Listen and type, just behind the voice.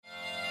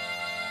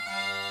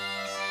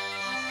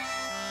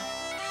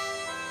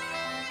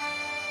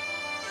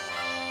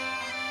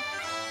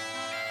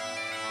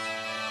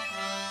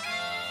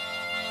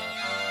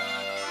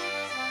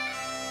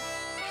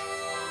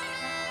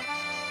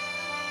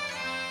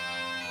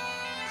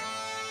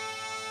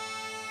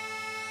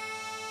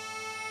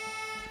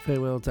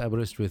Farewell to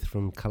Aberystwyth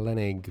from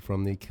Calennig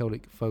from the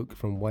Celtic Folk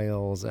from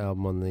Wales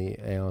album on the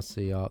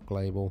ARC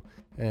label.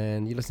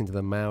 And you're listening to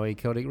the Maui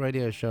Celtic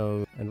Radio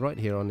Show. And right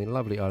here on the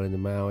lovely island of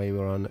Maui,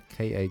 we're on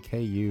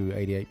KAKU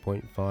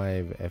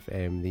 88.5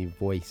 FM, the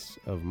voice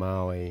of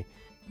Maui.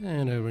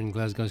 And over in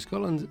Glasgow,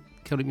 Scotland,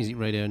 Celtic Music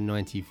Radio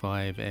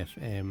 95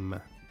 FM.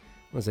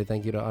 I want to say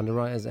thank you to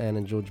underwriters Anne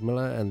and George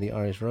Miller and the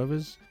Irish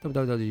Rovers.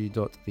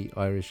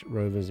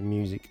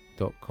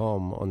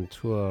 www.theirishroversmusic.com, on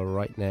tour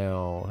right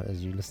now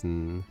as you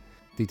listen.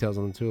 Details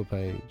on the tour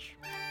page.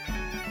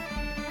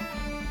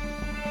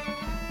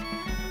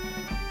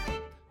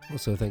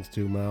 Also thanks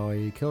to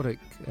Maui Celtic,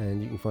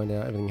 and you can find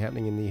out everything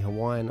happening in the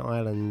Hawaiian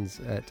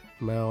Islands at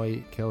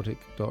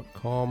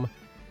mauiceltic.com,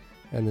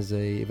 and there's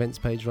a events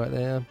page right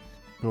there. And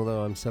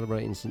although I'm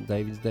celebrating St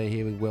David's Day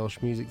here with Welsh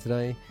music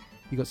today,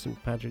 you've got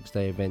St Patrick's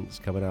Day events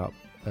coming up.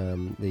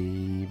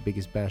 The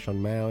biggest bash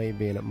on Maui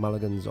being at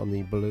Mulligan's on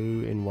the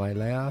Blue in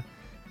Wailea,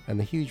 and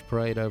the huge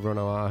parade over on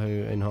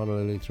Oahu in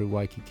Honolulu through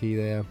Waikiki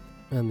there,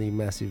 and the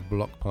massive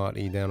block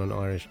party down on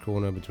Irish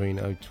Corner between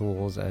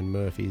O'Toole's and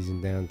Murphy's in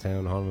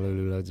downtown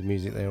Honolulu. Loads of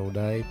music there all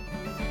day.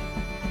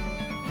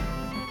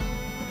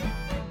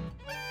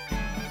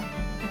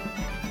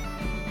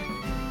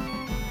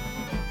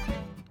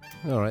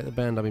 Alright, the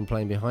band I've been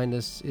playing behind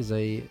us is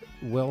a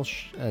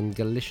Welsh and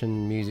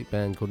Galician music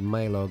band called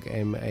Maelog,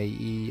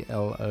 M-A-E-L-O-G.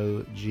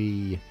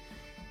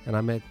 And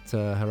I met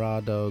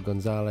Gerardo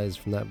Gonzalez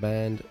from that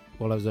band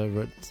while I was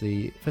over at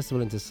the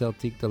Festival Inter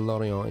Celtic de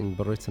Lorient in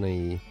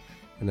Brittany.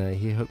 And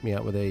he hooked me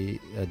up with a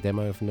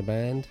demo from the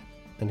band.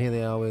 And here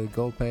they are with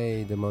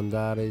Golpe de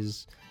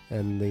Mondares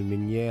and the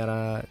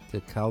Minera de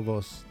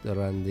Calvos de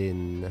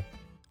Randin,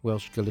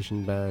 Welsh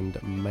Galician band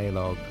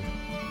Maelog.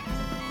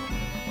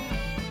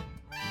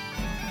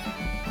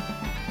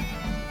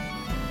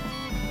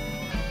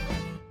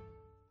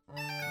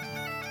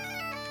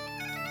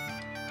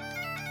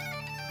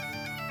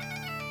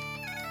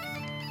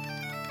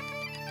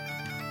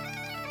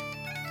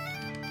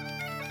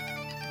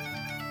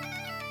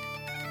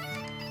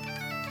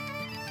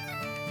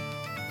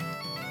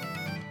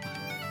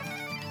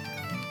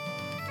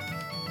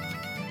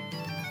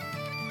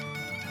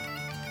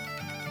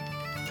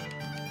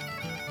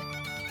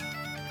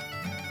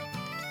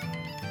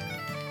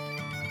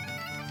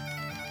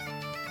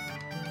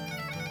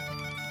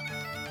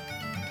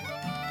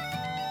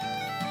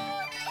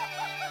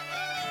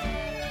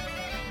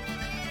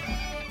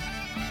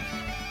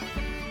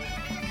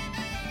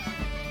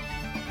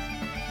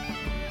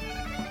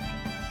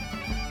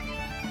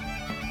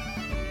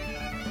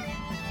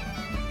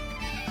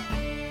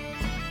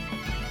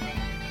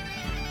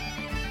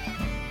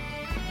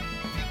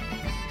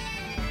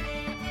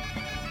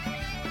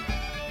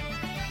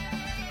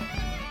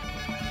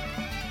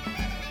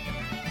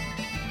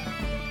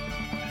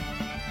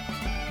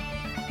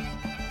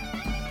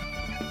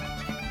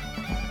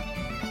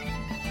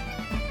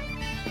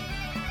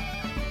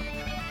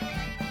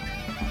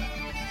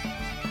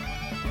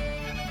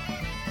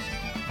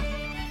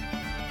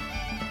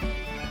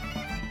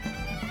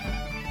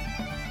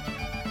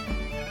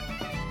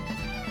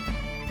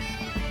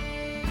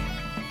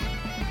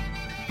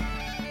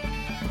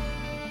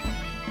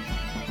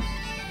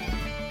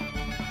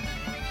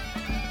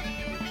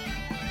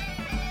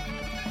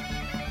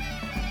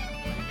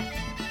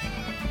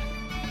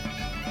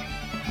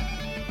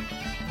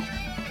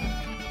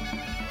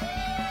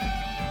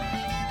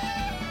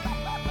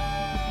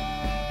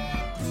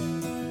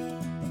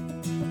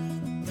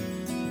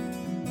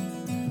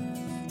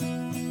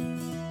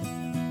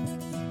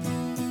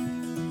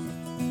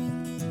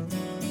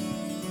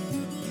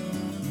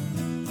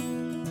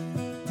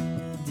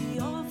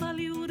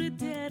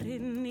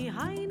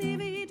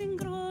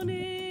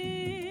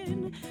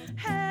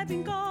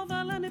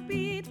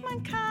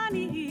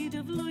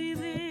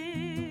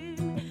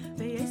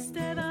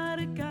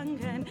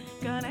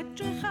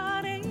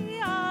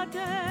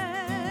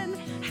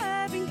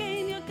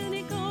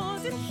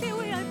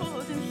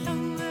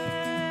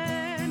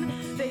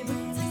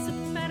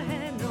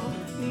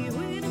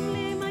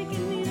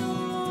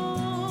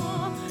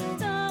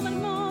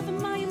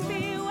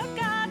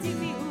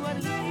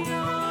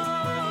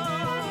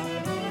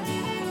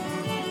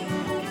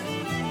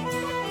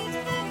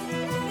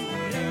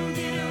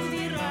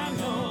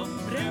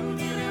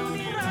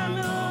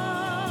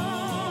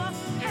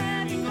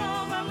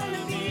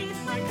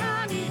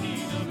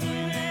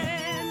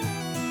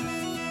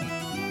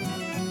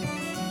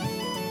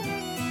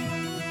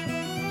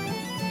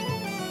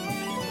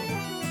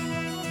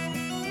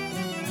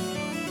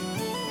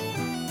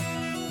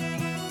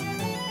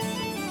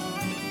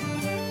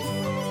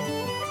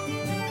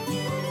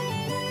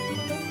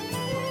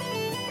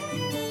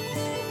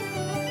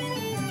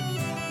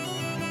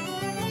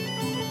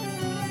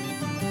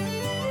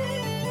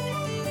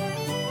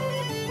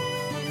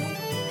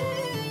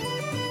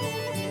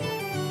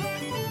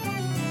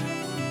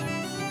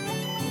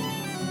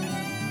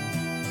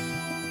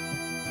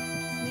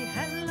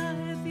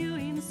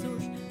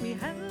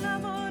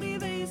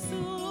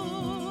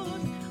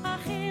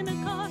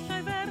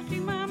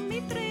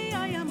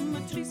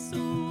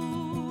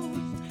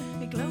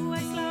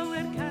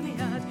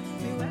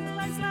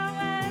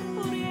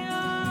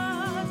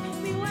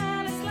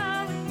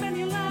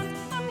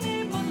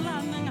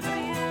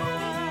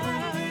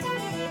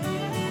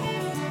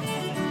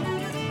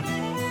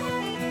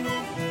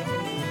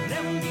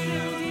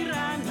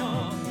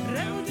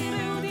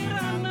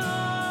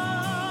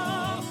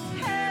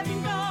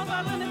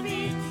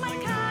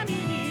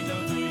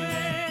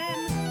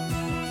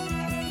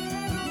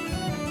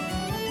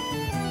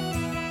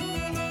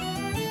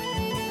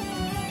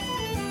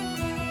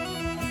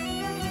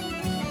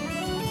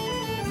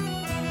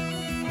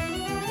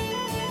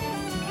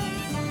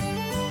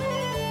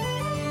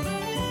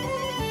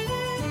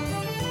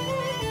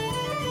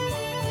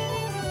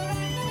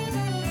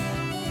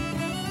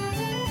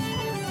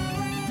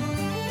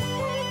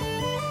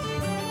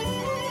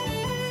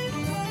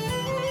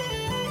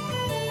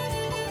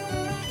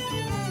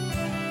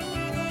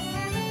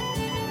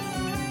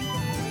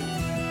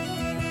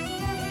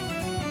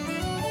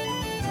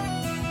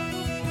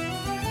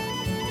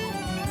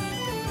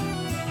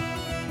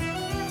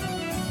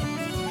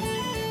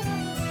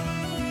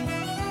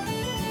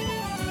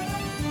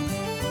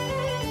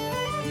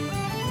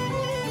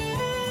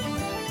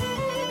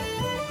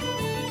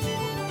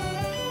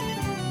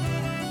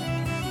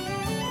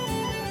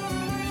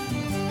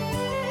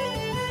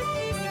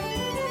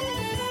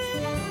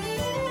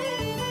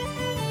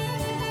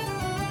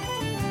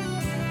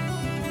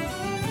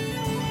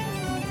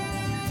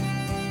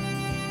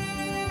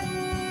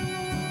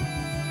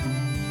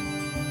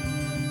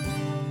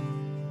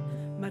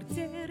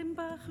 Cefn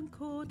bach yn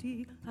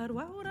codi ar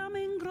wawr am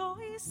ein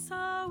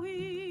groesawu.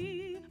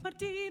 Mae'r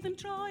dydd yn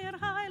troi ar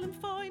hael yn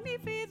ffoi, ni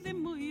fydd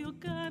ddim mwy o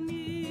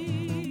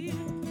ganu.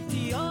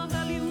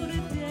 Diogel yw'r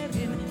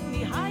deryn,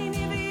 ni haen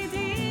i fyd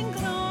i'n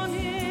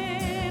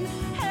gronyn.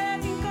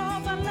 Hefyd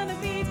gofal yn y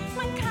byd,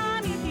 mae'n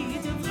canu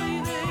hyd y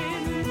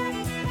flwyddyn.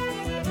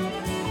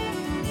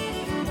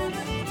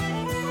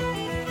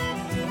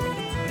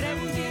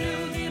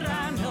 Rewdi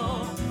rano,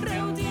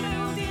 rewdi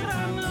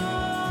rano.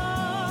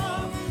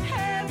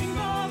 Hefyd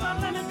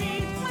gofal yn y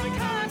byd, mae'n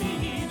canu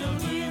hyd y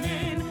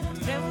flwyddyn.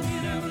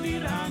 Rewdi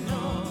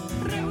rano,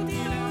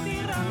 rewdi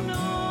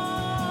rano.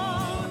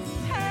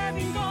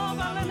 Hefyd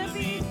gofal yn y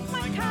byd,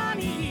 mae'n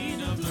canu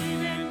hyd y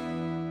flwyddyn.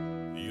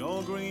 The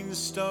old green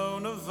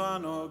stone of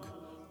Vanog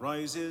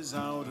rises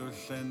out of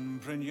Llyn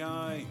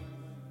Brynhau,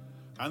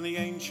 and the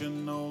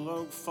ancient old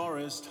oak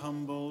forest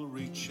humble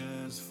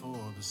reaches for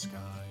the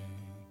sky.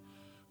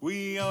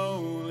 We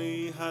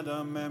only had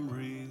our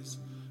memories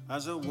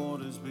as the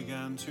waters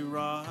began to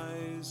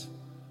rise.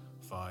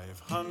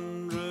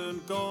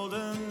 500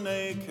 golden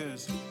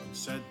acres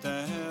said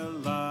their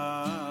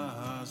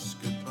last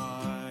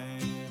goodbye.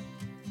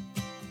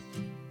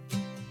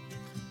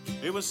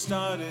 It was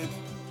started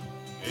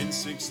in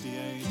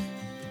 68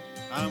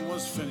 and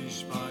was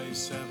finished by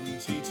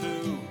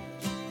 72.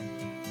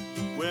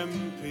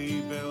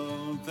 Wimpy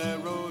built their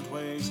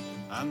roadways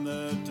and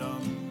the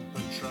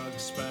dumper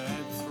trucks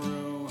sped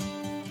through.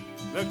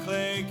 The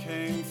clay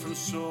came from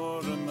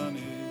Sore and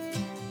Mynydd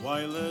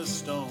while the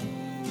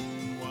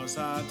stone was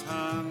at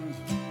hand.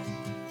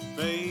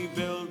 They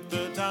built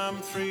the dam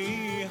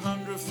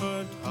 300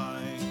 foot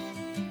high,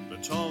 the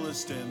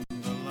tallest in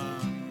the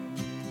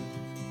land.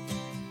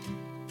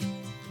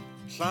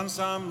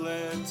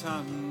 Llansamlet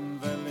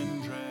and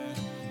Felindre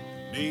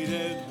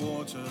needed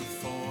water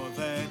for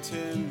their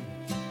tin.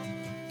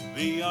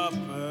 The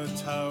upper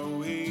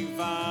Towy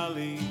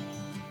Valley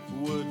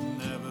would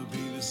never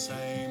be the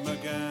same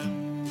again.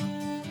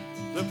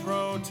 The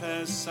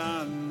protests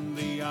and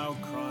the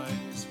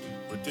outcries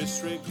were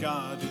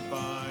disregarded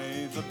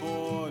by the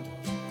board.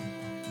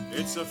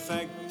 Its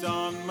effect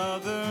on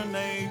Mother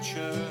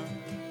Nature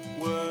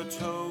were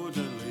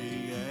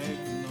totally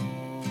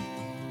ignored.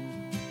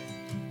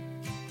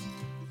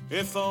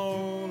 If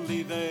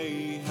only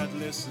they had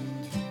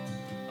listened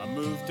and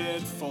moved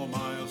it 4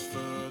 miles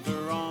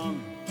further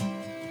on,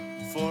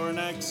 for an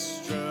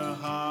extra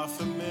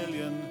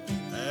 500,000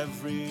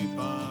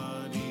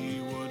 everybody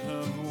would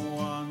have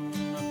won.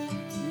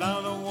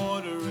 Now the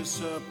water is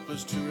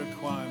surplus to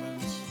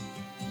requirements,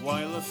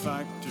 while the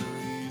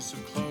factories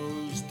have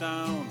closed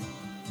down,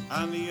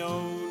 and the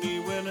only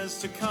winners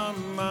to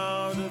come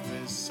out of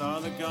this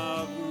are the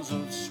gardens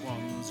of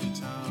Swansea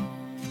Town.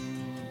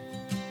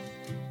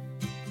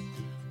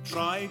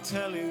 Try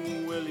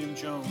telling William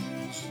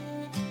Jones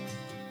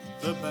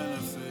the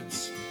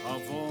benefits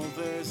of all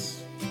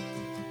this.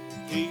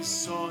 He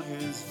saw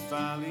his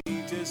valley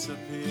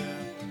disappear,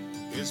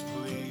 his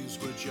pleas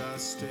were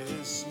just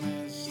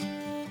dismissed.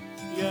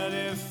 Yet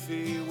if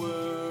he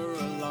were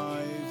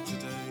alive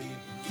today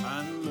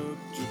and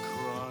looked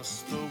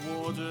across the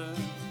water,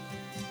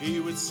 he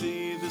would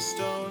see the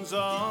stones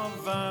of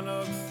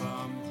Vanog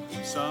Farm,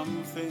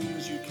 some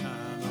things you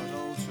cannot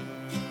alter.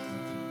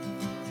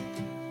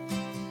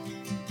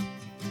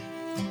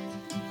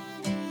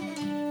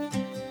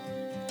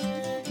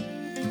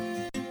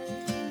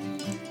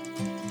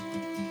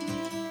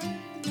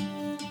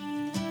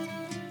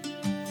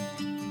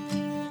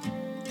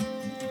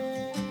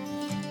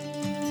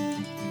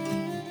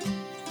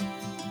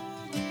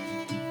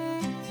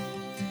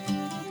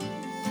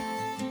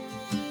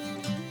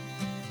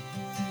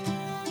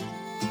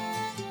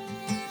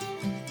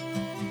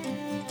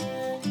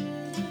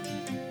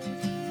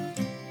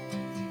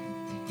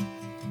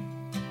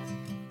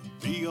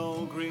 The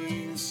old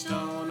green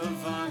stone of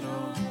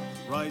Vanog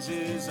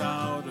rises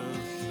out of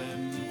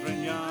Llyn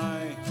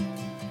Brynhau,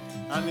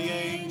 and the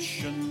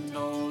ancient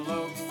old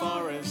oak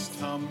forest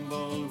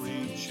humble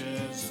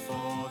reaches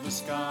for the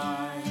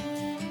sky.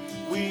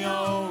 We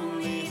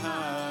only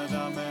had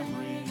our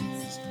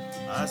memories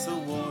as the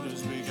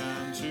waters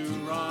began to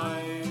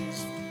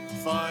rise.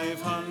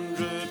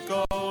 500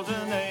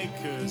 golden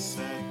acres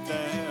said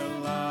their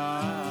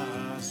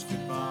last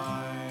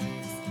goodbye.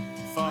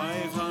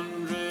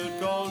 500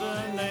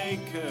 golden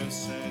acres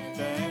said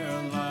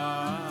their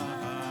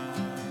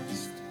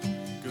last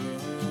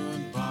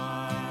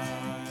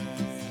goodbye.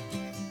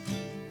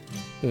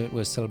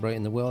 We're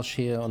celebrating the Welsh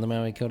here on the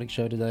Maui Celtic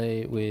show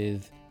today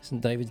with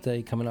St David's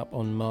Day coming up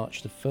on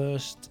March the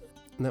 1st.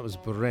 And that was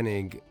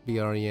Brenig,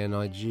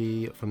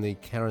 B-R-E-N-I-G, from the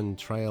Carron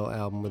Trail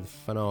album with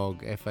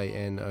Fanog,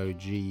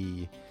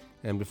 F-A-N-O-G.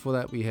 And before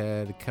that we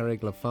had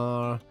Carreg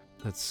Lafar,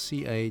 that's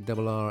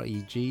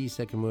C-A-R-R-E-G,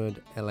 second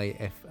word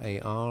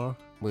L-A-F-A-R,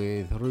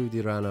 with Rue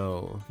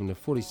Dirano from the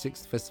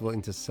 46th Festival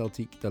Inter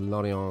Celtic de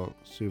Lorient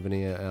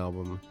Souvenir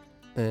album.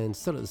 And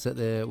still at the set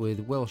there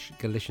with Welsh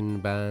Galician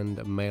band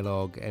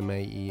Maelog,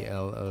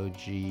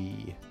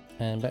 M-A-E-L-O-G.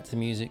 And back to the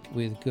music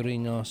with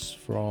Gurinos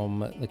from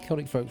the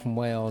Celtic Folk from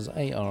Wales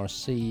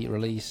ARC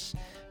release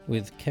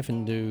with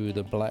Keffindu,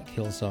 the Black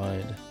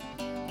Hillside.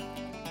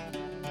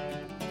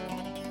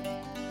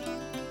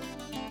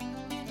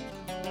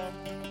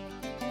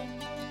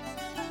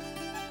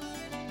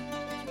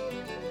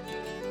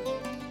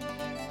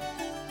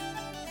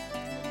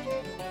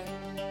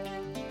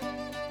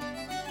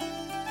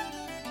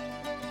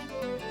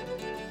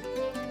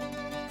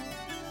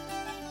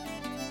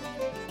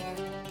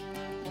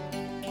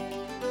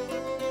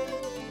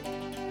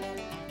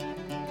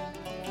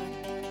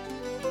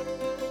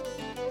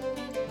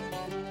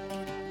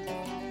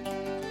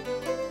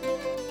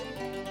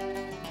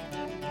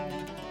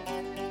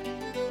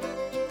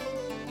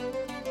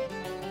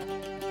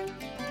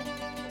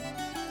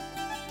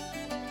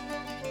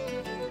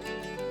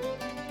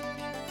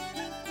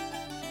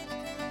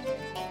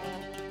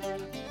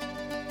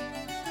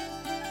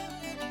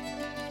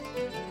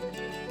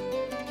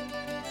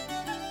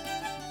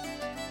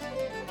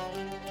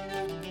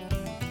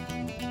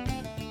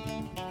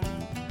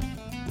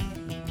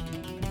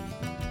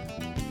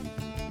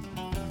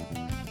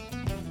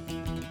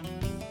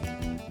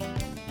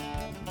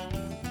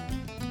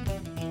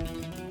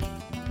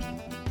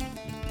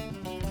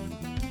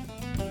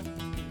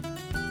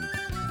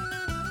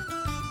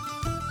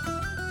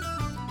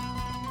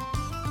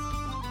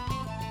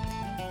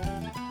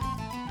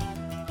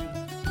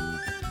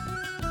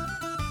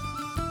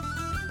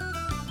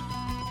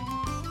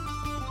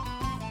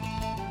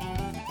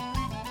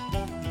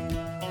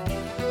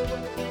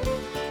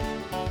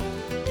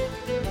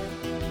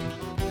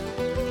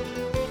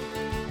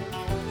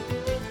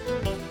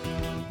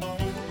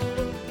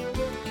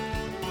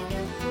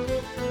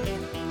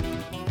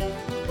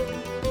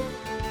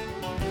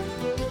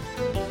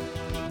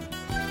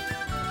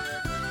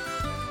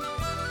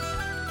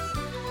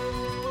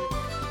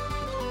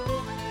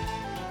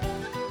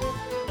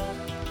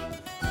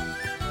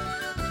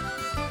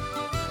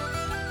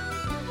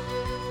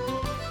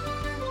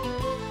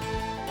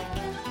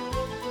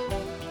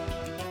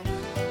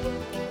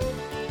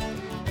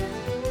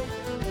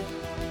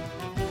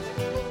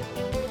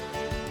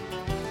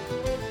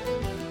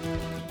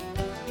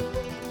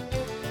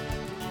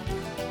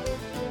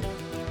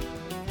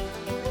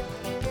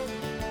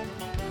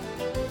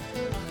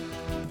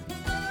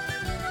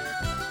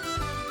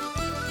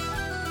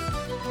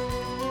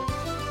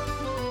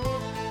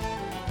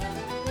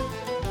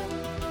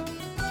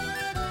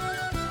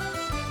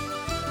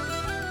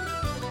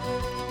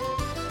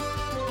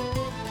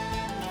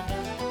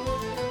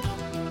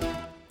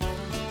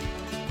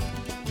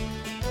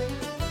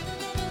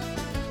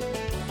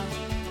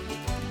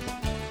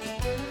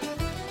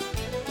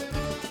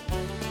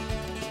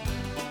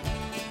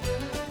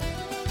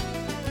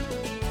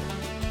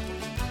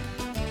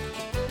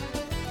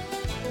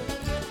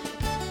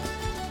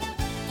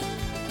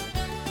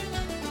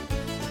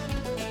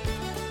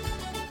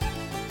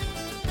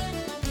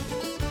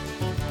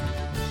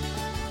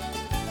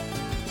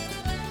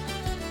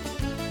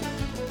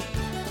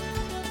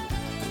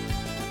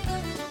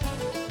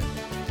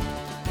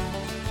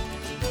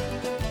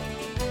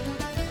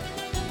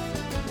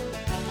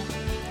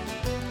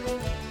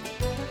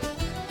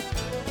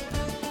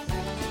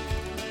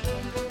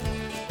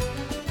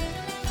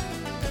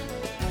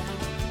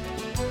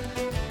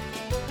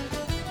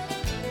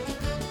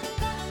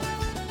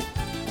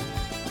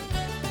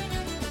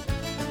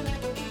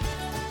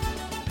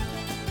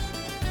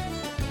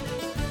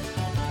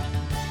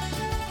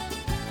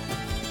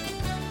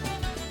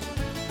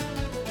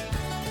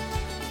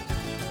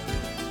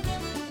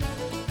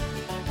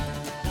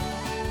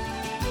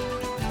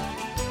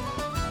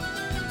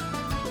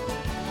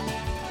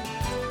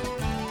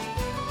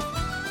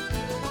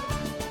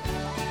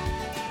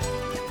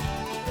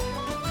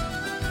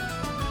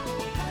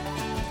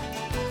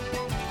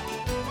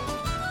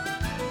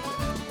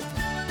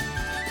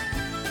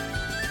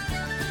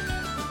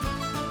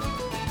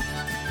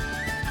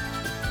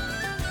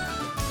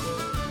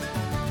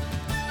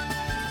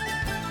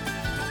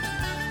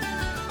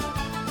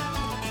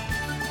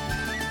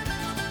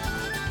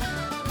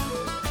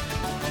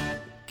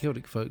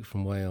 Celtic folk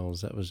from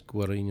Wales, that was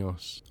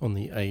Guarinos on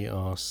the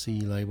ARC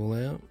label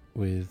there,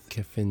 with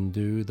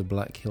Keffindu, the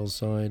Black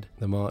Hillside,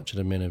 the March of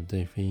the Men of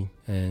Diffie,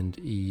 and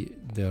I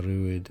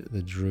Deruid,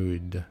 the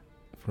Druid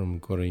from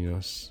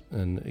Guarinos.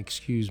 And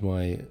excuse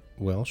my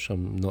Welsh,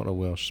 I'm not a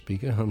Welsh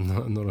speaker, I'm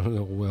not at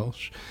all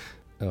Welsh.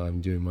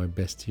 I'm doing my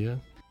best here.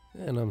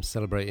 And I'm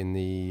celebrating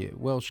the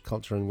Welsh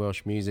culture and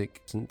Welsh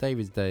music. St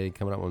David's Day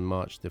coming up on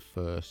March the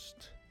 1st.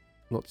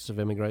 Lots of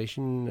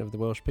emigration of the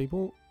Welsh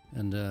people.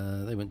 And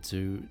they went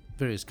to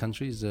various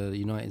countries, the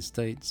United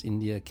States,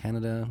 India,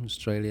 Canada,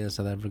 Australia,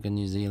 South Africa,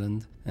 New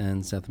Zealand,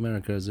 and South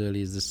America as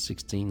early as the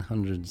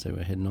 1600s. They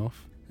were heading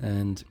off.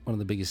 And one of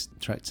the biggest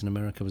tracts in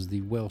America was the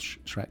Welsh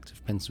tract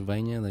of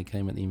Pennsylvania. They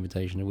came at the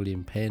invitation of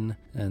William Penn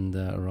and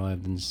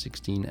arrived in the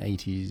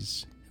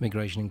 1680s.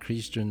 Immigration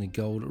increased during the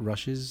gold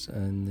rushes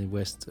in the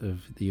west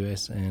of the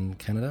US and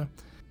Canada.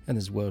 And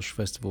there's Welsh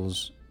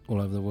festivals all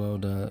over the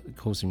world, of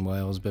course in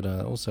Wales, but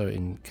also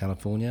in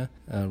California.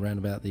 Around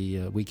about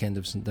the weekend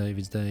of St.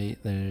 David's Day,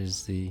 there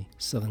is the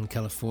Southern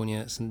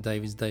California St.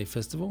 David's Day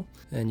Festival,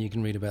 and you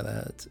can read about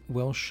that at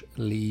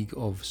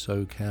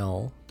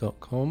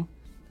welshleagueofsocal.com.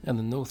 And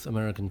the North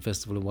American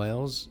Festival of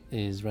Wales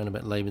is around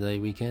about Labour Day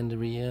weekend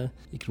every year.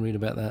 You can read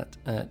about that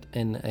at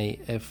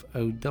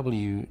nafow.org.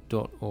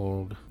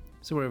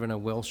 So we're having a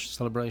Welsh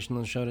celebration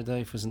on the show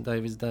today for St.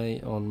 David's Day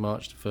on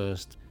March the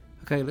 1st.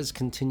 Okay, let's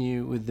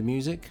continue with the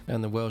music.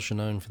 And the Welsh are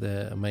known for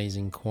their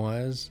amazing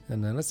choirs.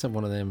 And let's have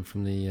one of them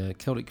from the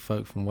Celtic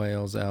Folk from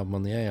Wales album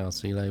on the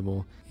ARC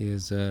label.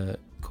 Here's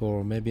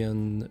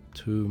Cormebion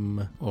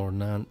Tum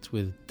Ornant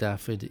with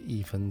David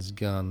Evans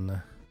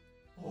Gun.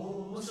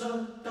 Os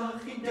ydych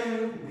chi'n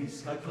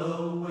dewis cael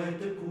clywed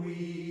y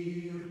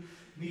gwir,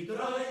 mi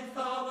draeth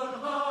af yr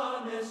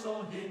hanes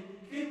o hyn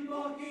cyn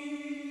bo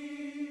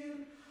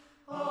hir.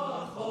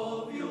 A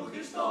chofiwch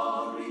i'r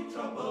stori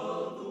tra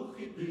byddwch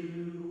chi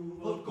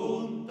byw, fod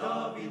gwn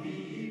David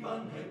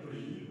Ifan heb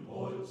bryn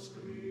oel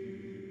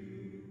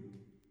sgriw.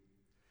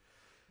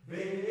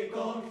 Fe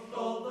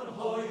gollodd yr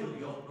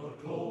hoelion o'r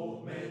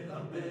clomedd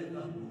am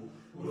beddan nhw,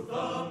 wrth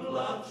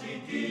ymladd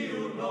 3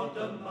 diwrnod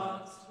y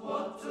mat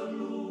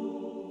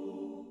Waterloo.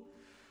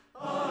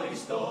 A'i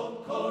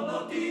stocon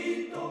o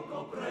didog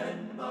o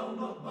bren mawn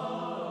o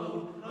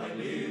mawr, a'i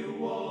liw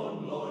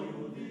o'n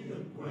loyw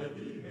yn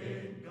gweddu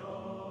hen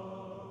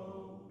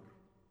gawr.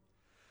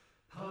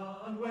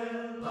 Pan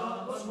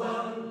welodd ei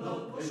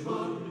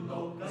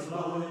fwynog,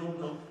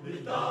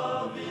 bydd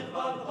Dafydd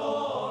fan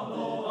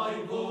honno a'i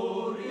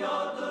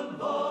fwriad yn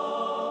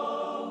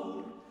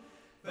fawr.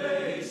 Fe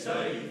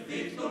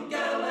seithid ddwr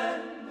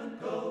gelen yn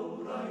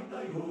gywraid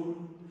a'i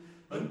hwn,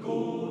 yn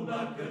gwn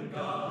ac yn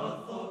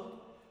gathod,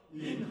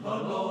 un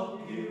hylod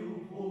yw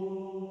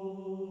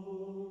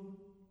hwn.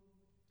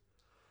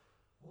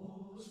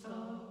 Os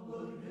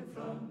dawyr heb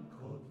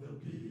Francod fel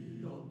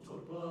diont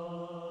o'r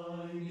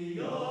blaen, I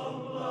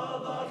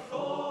ymladd a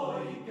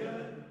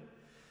Lloegr,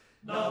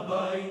 na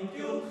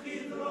faindiwch I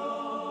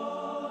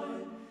ddraen,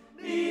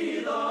 ni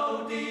ddaw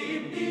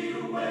dim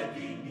niwed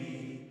I ni,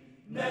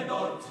 ned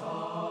o'r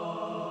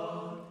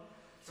tad,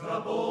 tra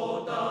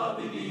bod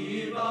David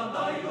Ifan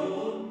a'i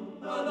hwn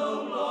yn y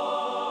wlad.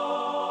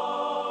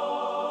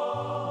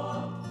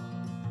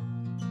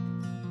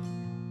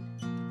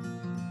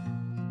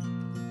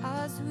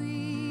 As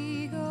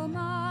we go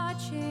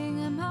marching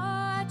and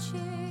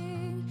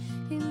marching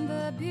in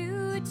the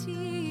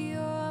beauty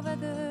of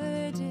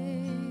the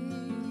day,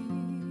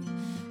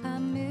 a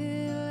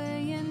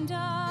million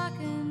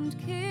darkened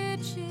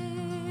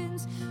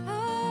kitchens,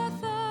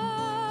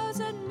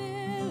 1,000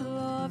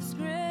 mill-offs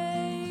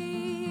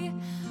grey,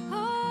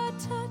 are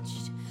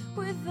touched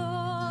with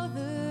all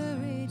the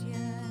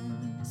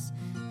radiance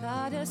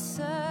that a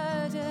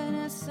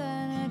sudden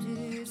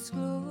sanity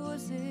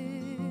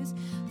discloses.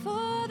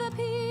 For the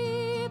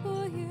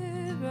people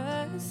hear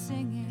us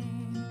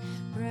singing,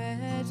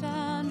 bread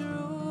and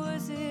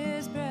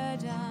roses,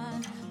 bread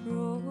and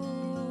roses.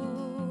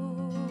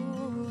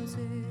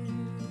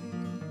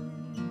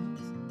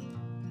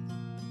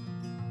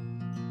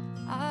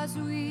 As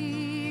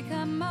we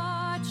come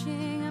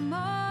marching and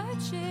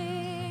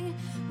marching,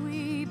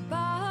 we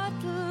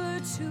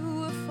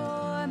battle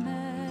for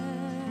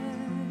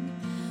men,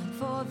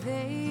 for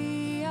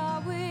they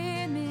are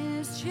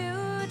women's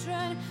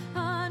children,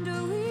 and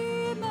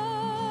we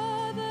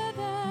mother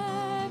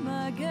them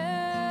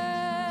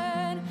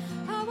again.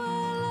 Our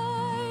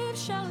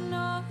lives shall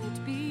not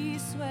be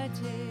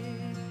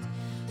sweated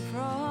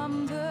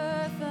from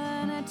birth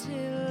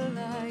until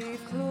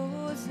life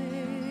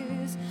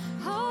closes.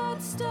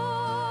 Hearts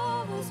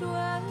starve as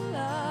well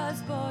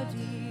as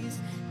bodies.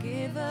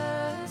 Give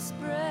us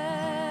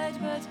bread,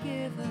 but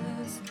give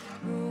us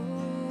roses.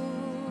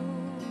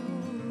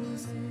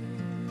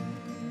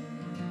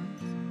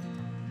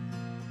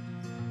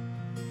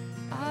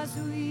 As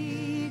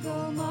we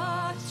go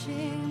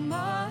marching,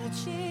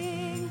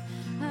 marching,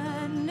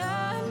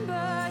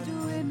 unnumbered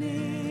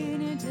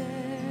women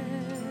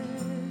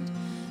dead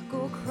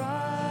go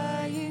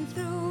crying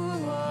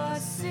through or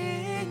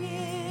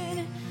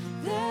singing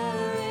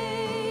their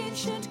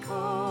ancient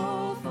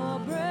call for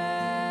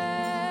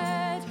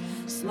bread,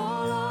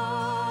 small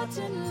art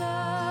and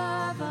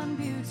love and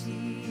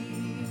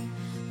beauty,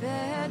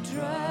 their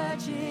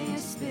drudging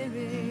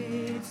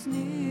spirits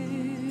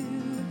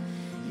new.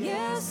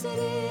 Yes, it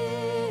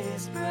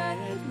is bread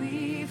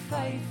we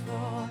fight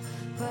for,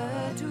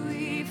 but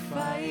we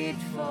fight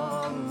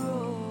for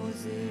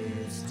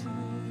roses too.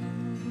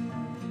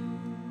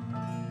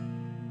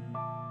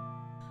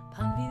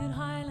 Pan fydd yr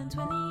hael yn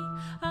twyni,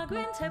 a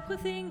gwynteb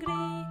chwythu'n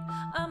gri,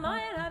 a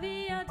mae'r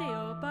afi a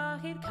deo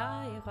bach i'r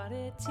cae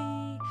chwarae ti,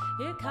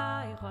 i'r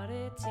cae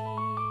chwarae ti.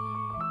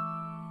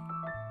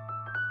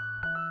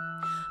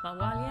 Mae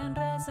waliau'n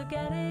res o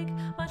gerig,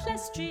 mae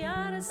llestri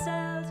ar y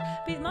seld,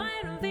 bydd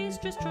mae'r yn fus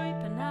dros trwy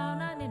pynawn,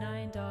 a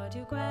ninnau'n dod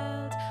i'w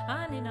gweld,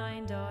 a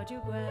ninnau'n dod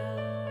i'w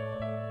gweld.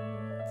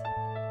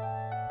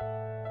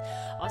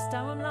 Os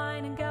daw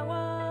ymlaen yn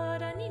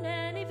gawod, a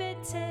ninnen I fyd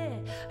te.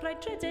 Rhaid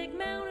dredig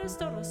mewn y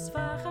storos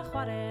fach a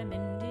chwarae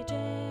mynd I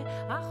dre,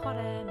 a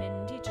chwarae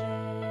mynd I dre.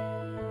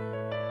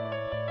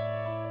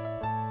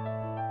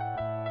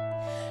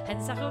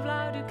 Hensach o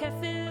flawd yw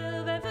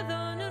ceffil fe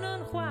fyddwn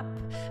nhw'n chwap.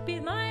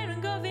 Bydd Mair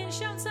yn gofyn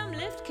siawns am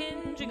lift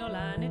cyn dringo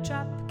lan y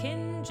trap,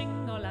 cyn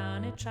dringo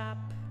lan y trap.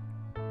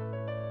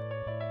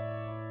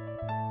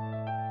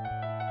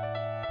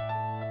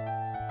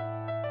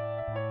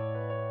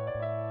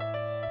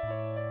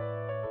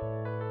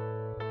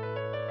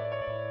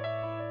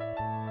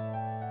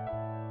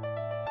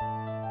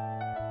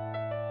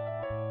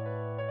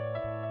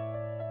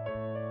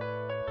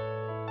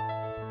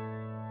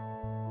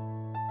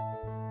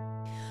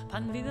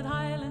 Pan fydd yr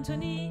hael yn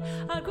tynnu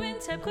a'r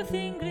gwynteb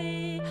chwythu'n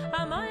gry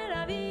a Mair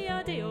a fi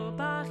a deo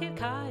bach i'r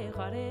cae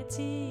chwarae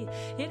ti,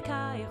 i'r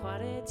cae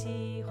chwarae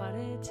ti,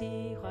 chwarae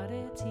ti,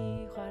 chwarae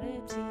ti, chwarae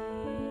ti,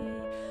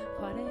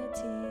 chwarae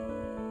ti.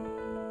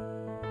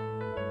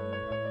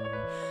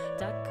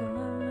 Dacw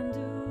mam yn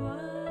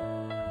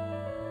dŵad,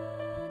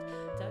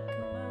 dacw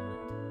mam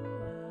yn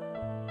dŵad.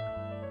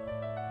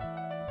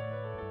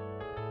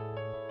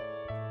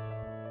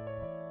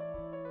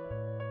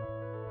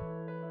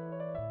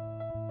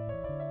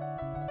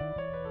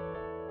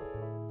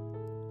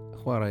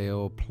 Chwarae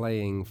or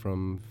playing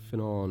from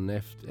Ffynnon,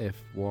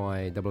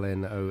 F-F-Y-N-N-O-N.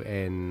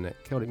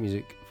 Celtic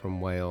Music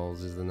from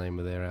Wales is the name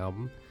of their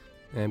album.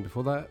 And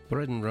before that,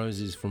 Bread and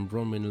Roses from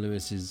Bronwyn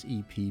Lewis's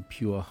EP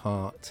Pure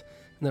Heart.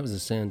 And that was the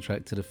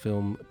soundtrack to the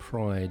film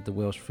Pride, the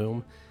Welsh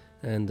film.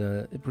 And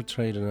it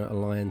portrayed an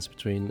alliance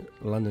between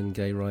London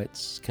gay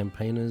rights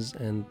campaigners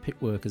and pit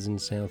workers in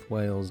South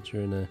Wales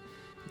during a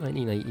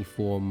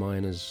 1984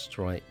 miners'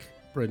 strike.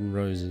 Bread and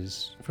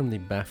Roses from the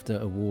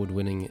BAFTA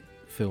award-winning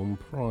film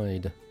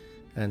Pride.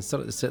 And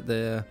started the set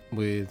there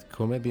with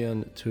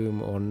Cormebian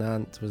Tum or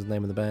Nant was the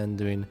name of the band,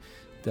 doing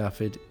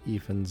David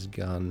Ethan's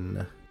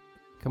Gun.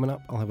 Coming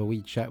up, I'll have a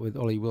wee chat with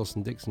Ollie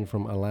Wilson-Dixon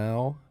from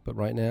Allow. But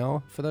right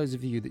now, for those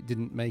of you that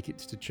didn't make it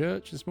to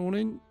church this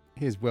morning,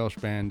 here's Welsh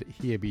band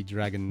Here Be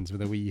Dragons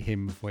with a wee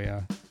hymn for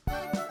you.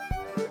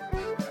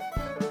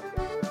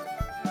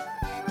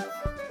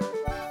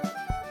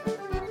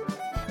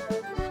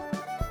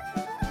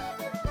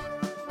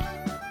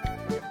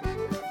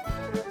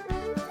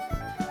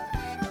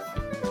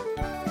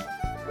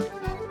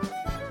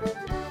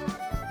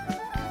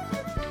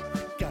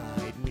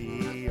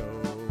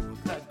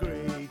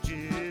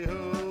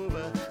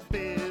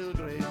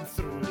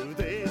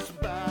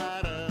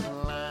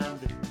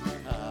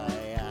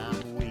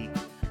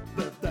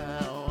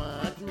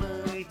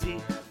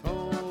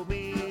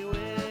 Me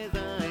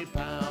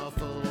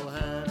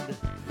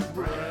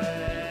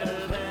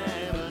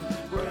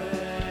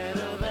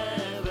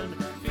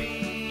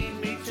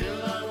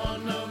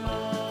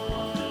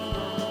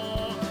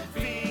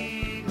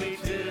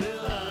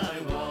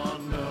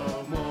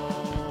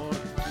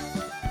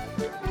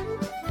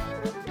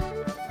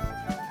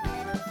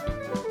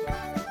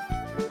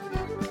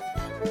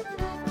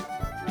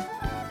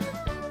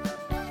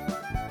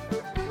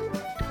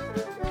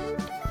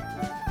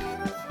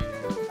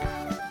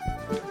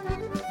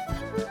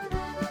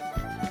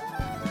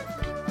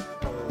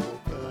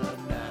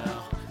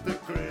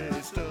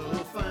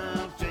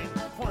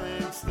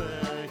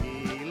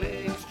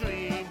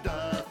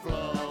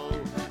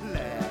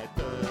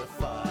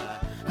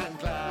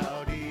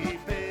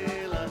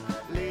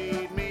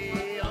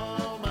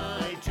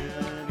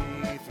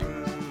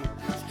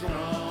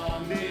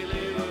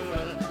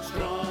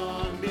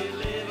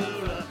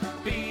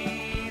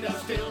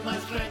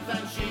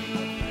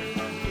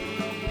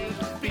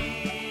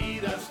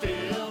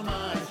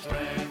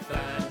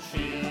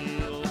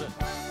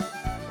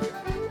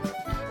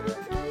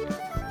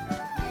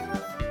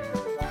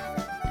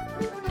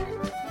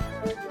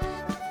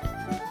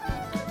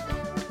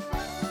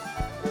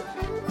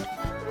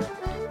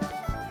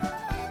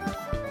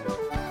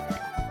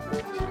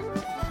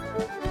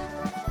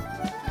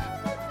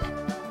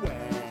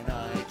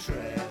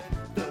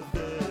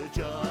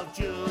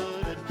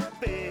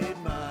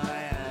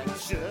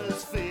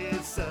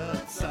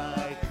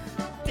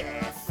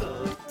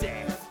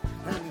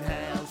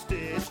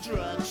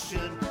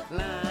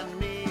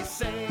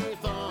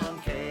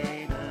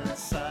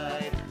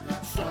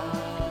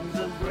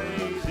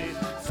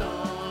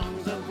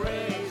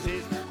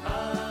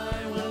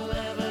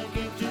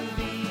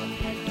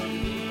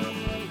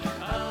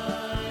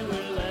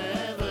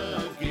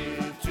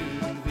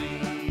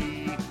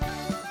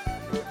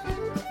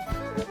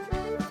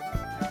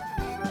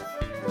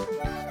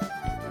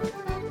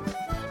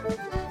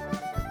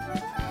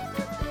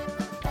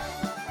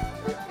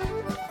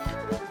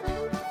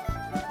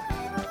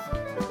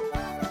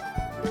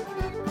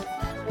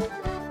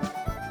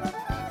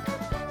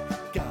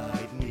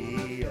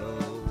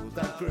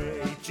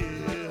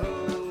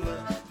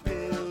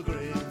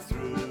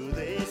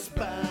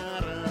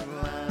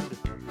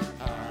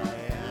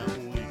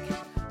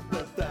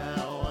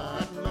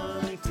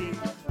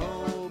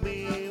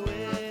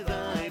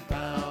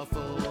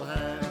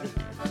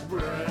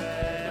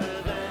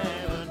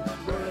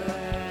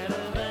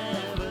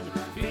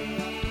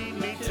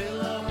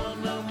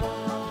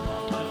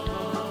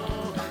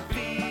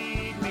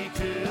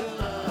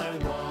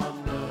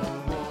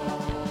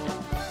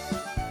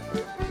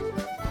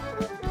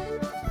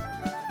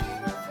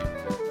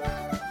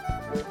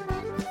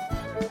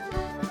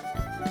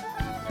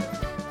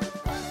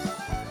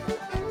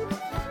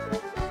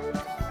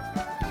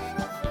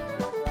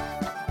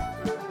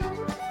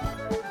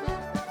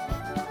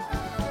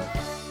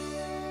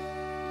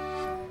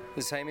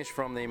This is Hamish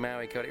from the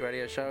Maui Celtic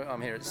Radio Show.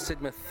 I'm here at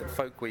Sidmouth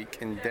Folk Week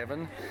in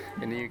Devon,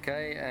 in the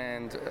UK,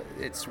 and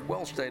it's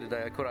Welsh Day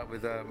today. I caught up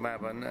with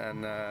Mabon,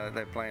 and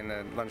they're playing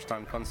a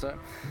lunchtime concert.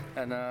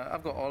 And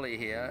I've got Ollie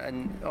here,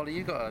 and Ollie,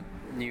 you got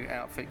a new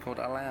outfit called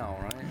Allow,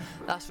 right?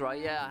 That's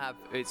right, yeah, I have.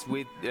 It's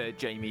with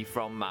Jamie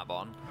from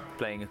Mabon,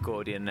 playing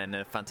accordion, and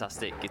a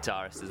fantastic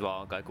guitarist as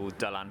well, a guy called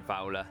Dylan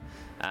Fowler,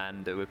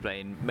 and we're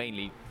playing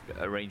mainly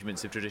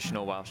arrangements of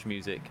traditional Welsh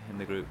music in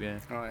the group, yeah.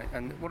 Right,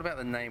 and what about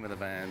the name of the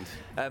band?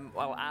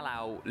 Well,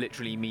 Allow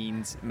literally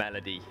means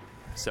melody.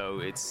 So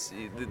it's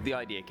the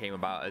idea came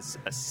about as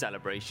a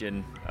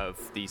celebration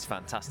of these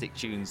fantastic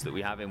tunes that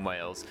we have in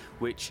Wales,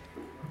 which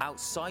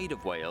outside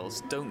of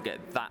Wales don't get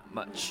that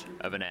much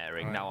of an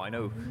airing. Right. Now I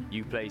know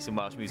you play some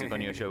Welsh music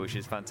on your show, which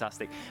is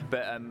fantastic,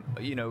 but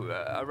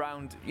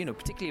around,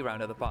 particularly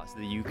around other parts of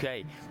the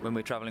UK, when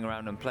we're travelling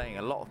around and playing,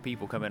 a lot of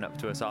people coming up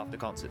to us after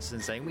concerts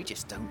and saying we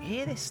just don't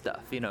hear this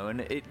stuff, and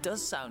it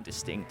does sound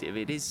distinctive.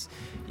 It's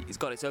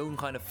got its own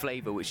kind of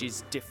flavour, which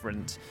is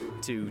different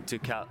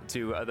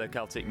to other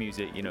Celtic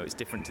music. It's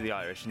different to the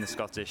Irish and the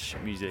Scottish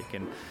music,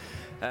 and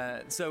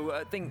so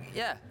I think,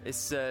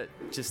 it's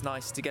just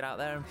nice to get out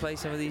there and play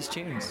some of these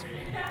tunes.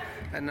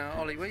 And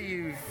Ollie, where are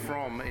you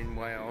from in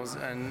Wales,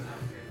 and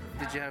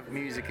did you have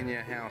music in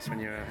your house when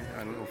you were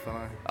a little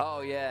fella?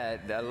 Oh yeah,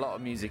 a lot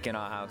of music in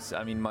our house.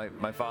 I mean,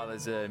 my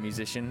father's a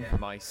musician,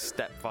 my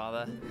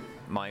stepfather,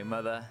 my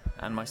mother,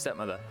 and my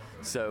stepmother.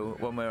 So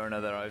one way or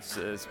another, I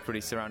was pretty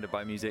surrounded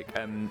by music.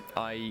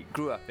 I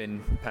grew up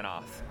in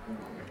Penarth,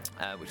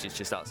 which is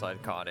just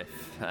outside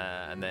Cardiff,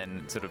 and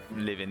then sort of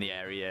live in the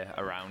area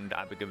around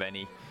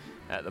Abergavenny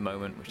at the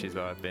moment, which is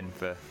where I've been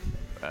for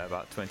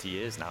about 20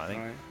 years now, I think,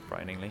 right.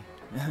 Frighteningly.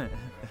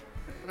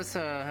 Let's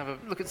have a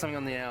look at something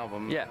on the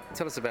album. Yeah.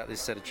 Tell us about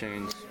this set of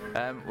tunes.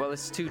 Well,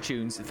 it's two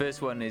tunes. The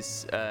first one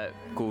is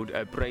called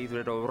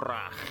Breuddwyd o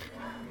Rach,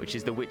 which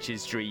is the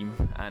witch's dream,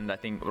 and I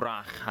think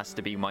Rach has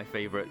to be my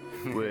favourite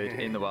word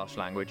in the Welsh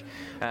language.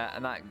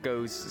 And that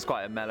goes, it's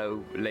quite a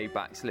mellow,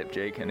 laid-back slip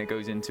jig, and it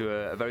goes into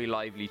a very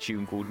lively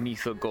tune called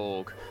Neath o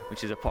Gorg,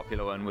 which is a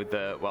popular one with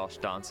the Welsh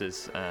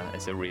dancers.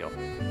 It's a reel.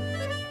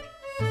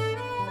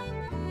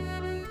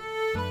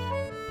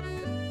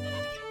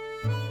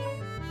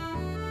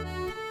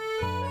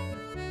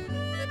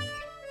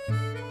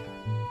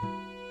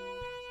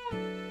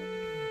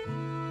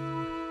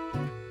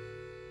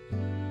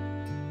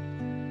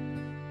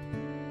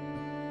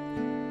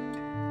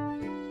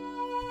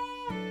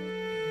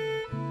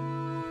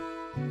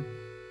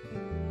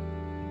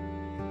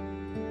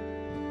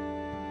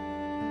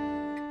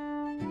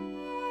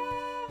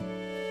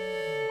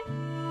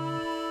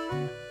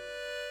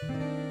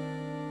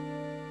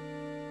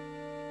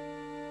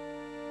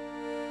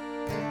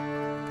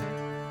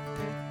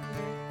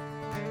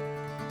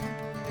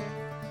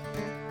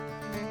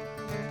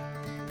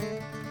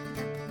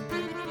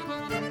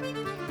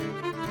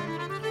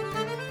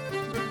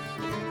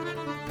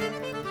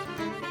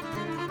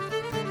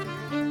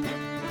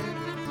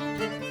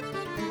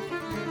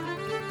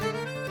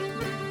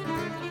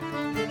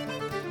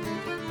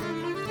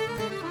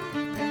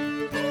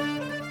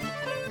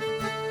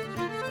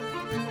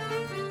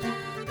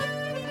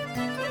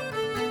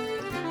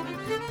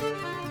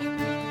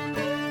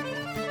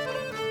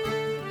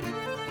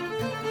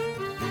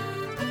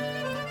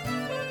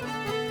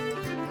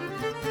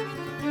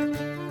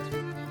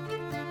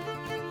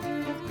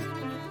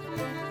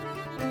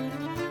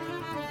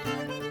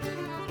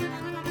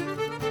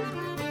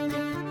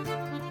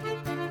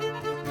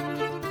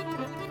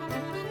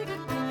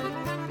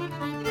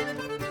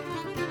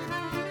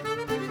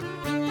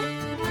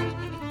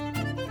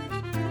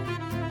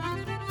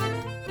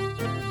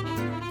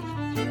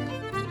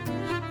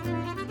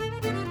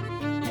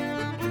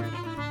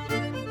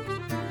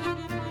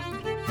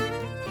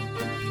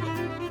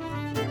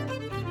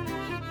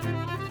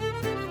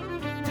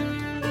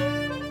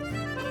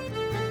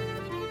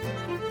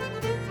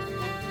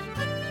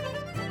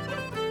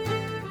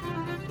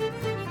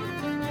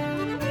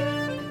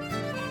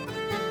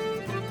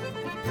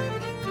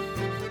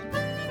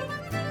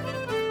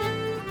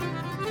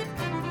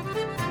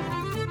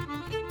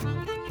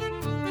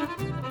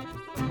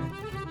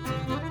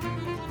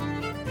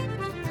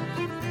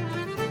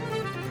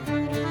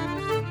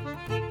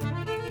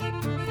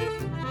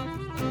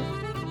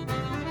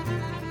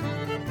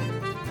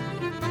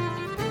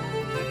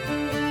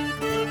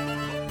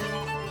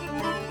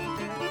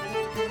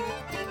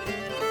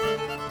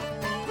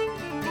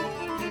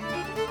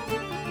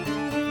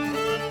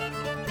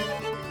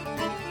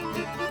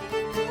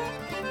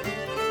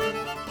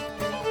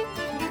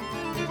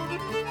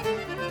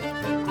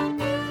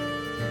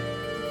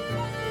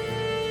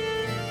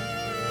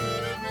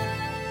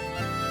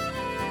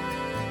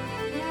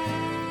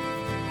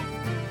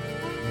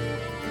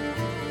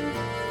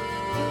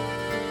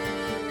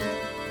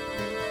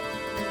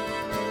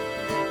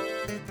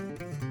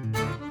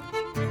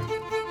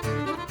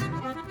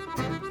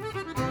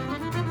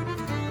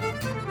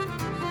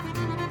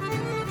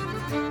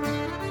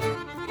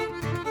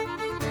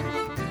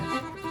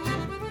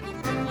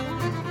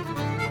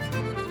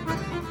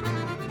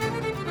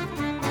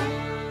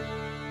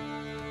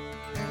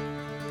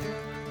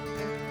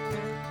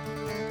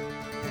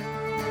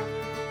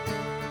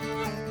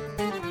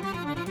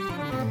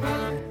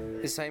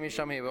 It's Hamish.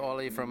 I'm here with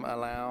Ollie from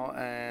Allow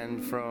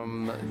and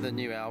from the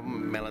new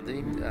album,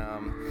 Melody.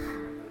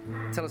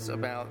 Tell us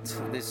about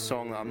this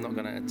song. I'm not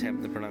going to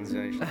attempt the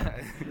pronunciation.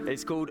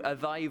 It's called A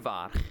Ddau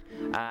Farch,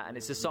 and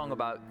it's a song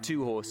about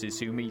two horses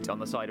who meet on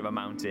the side of a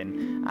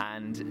mountain,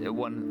 and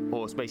one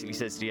horse basically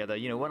says to the other,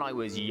 you know, when I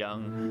was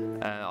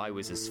young, I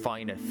was as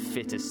fine a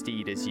fit a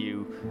steed as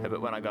you, but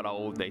when I got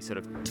old, they sort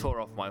of tore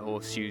off my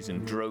horseshoes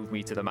and drove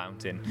me to the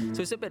mountain.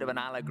 So it's a bit of an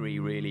allegory,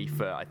 really,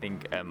 for, I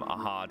think, a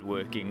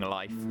hard-working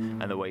life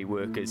and the way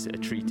workers are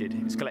treated.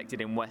 It's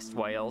collected in West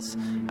Wales,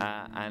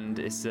 and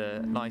it's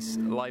a nice,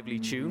 lively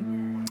tune.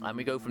 And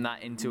we go from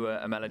that into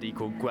a melody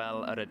called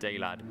Gwel yr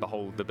Adeilad,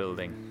 Behold the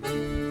Building.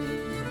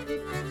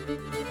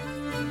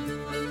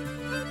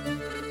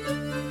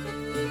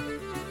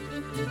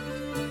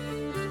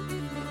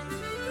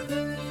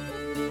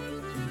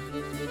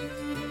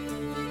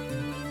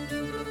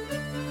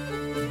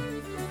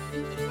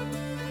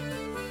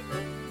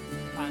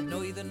 Pan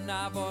oedd yn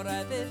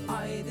aforedydd,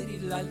 aedd yr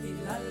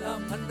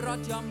ilalam yn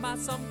rodio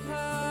mas o'n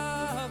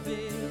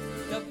cyfyr.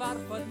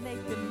 Gyfarfod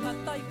wneud dim y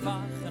ddau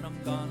fach yn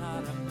ymgon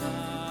ar y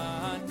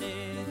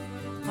mynydd.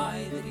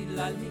 Aedd yr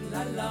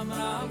ilalam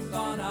yn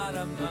ymgon ar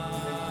y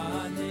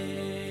mynydd.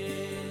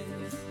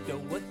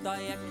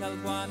 Gywydau e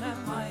celgwana,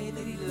 aedd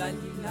yr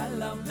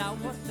ilalam, naw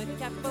wrth y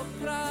cefl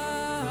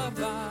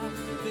crafa.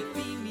 Fe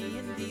fi mi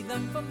yn dydd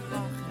yn fy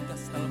mhlach yn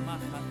gystal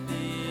mach a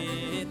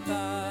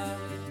ddita.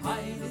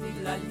 Aedd yr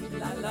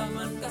ilalam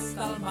yn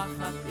gystal mach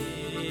a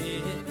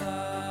ddita.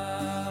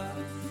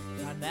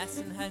 Nes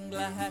yn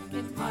hyngla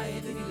hefyd,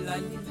 aedd yr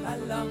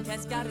ilalam,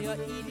 ces gario I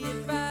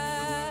fi'r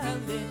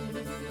felyn,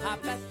 a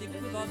beth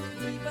digwyddodd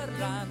I fy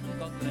ran yn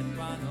gogred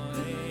gwan o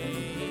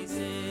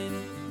eisyn.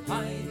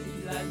 Aedd yr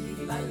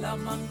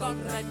ilalam yn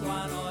gogred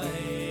gwan o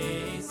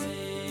eisyn.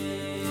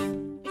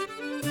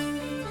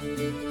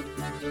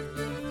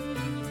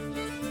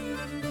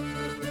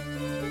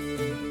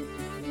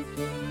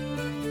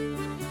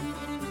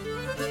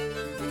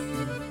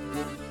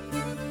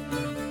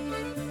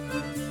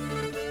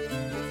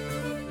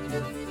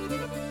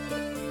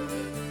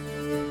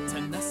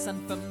 Yn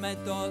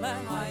fymedole,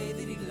 aedd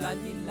yr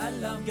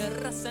ilalam,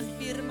 gyrras yn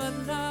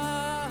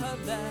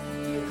ffirmynadde,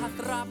 a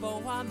thrafo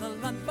wanol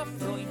yn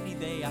byffrwy'n ni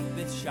ddeall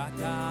bydd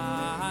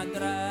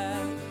siagadre.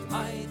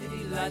 Aedd yr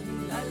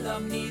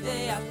ilalam, ni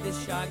ddeall bydd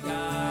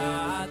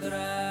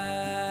siagadre.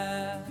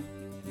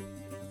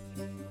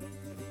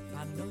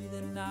 Pan oedd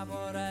yn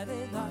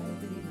aforedydd,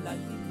 aedd yr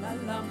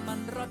ilalam,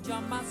 yn rodio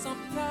mas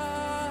o'n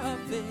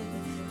cyfyr,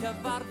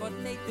 cyfarfod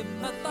wneud dim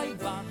y ddau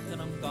fach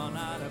yn ymgon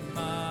ar y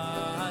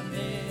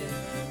mynydd.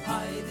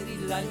 Aedd yr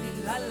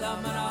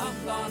ilalam yn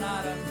ymgon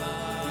ar y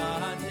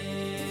mynydd.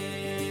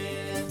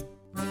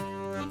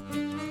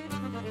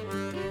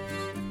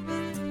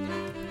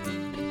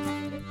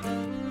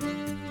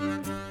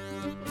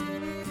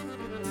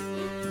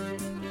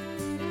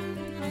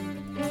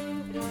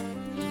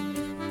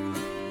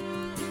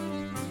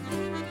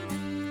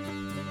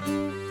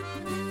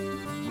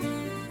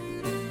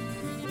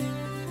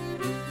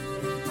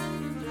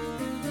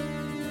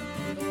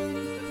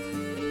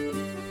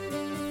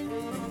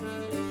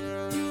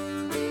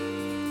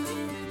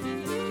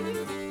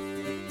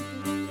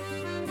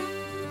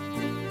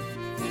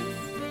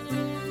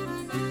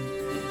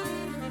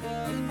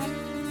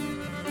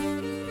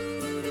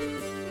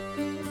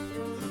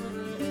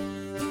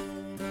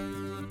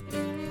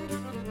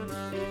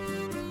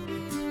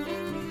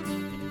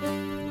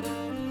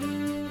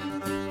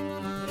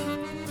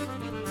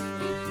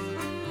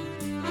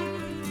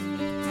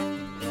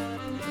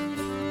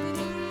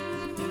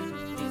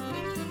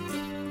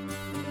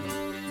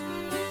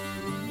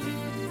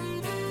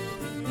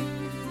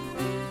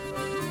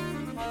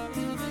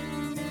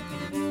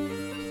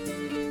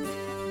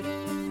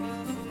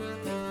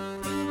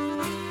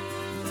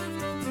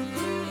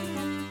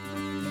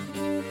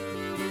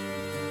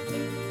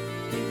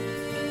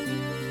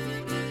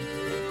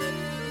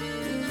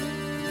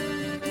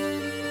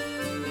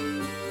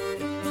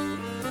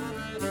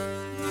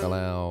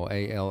 Allow,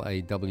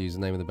 A-L-A-W is the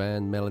name of the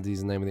band, Melody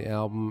is the name of the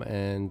album,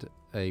 and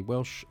a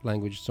Welsh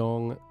language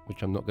song,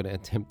 which I'm not going to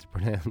attempt to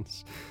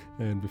pronounce.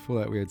 And before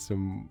that we had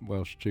some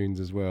Welsh tunes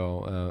as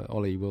well.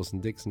 Ollie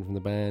Wilson-Dixon from the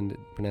band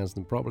pronounced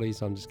them properly,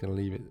 so I'm just going to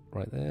leave it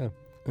right there.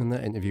 And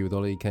that interview with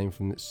Ollie came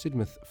from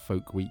Sidmouth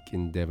Folk Week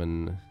in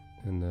Devon,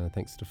 and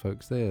thanks to the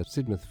folks there,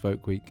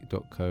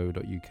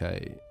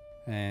 sidmouthfolkweek.co.uk.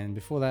 And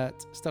before that,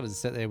 started the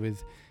set there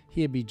with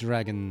Here Be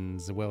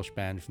Dragons, a Welsh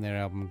band from their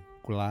album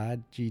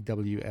Gwlad,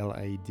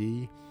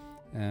 Gwlad,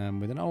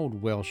 with an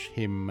old Welsh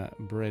hymn,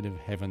 Bread of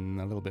Heaven,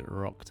 a little bit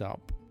rocked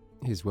up.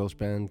 His Welsh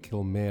band,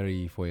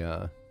 Kilmary for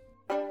ya.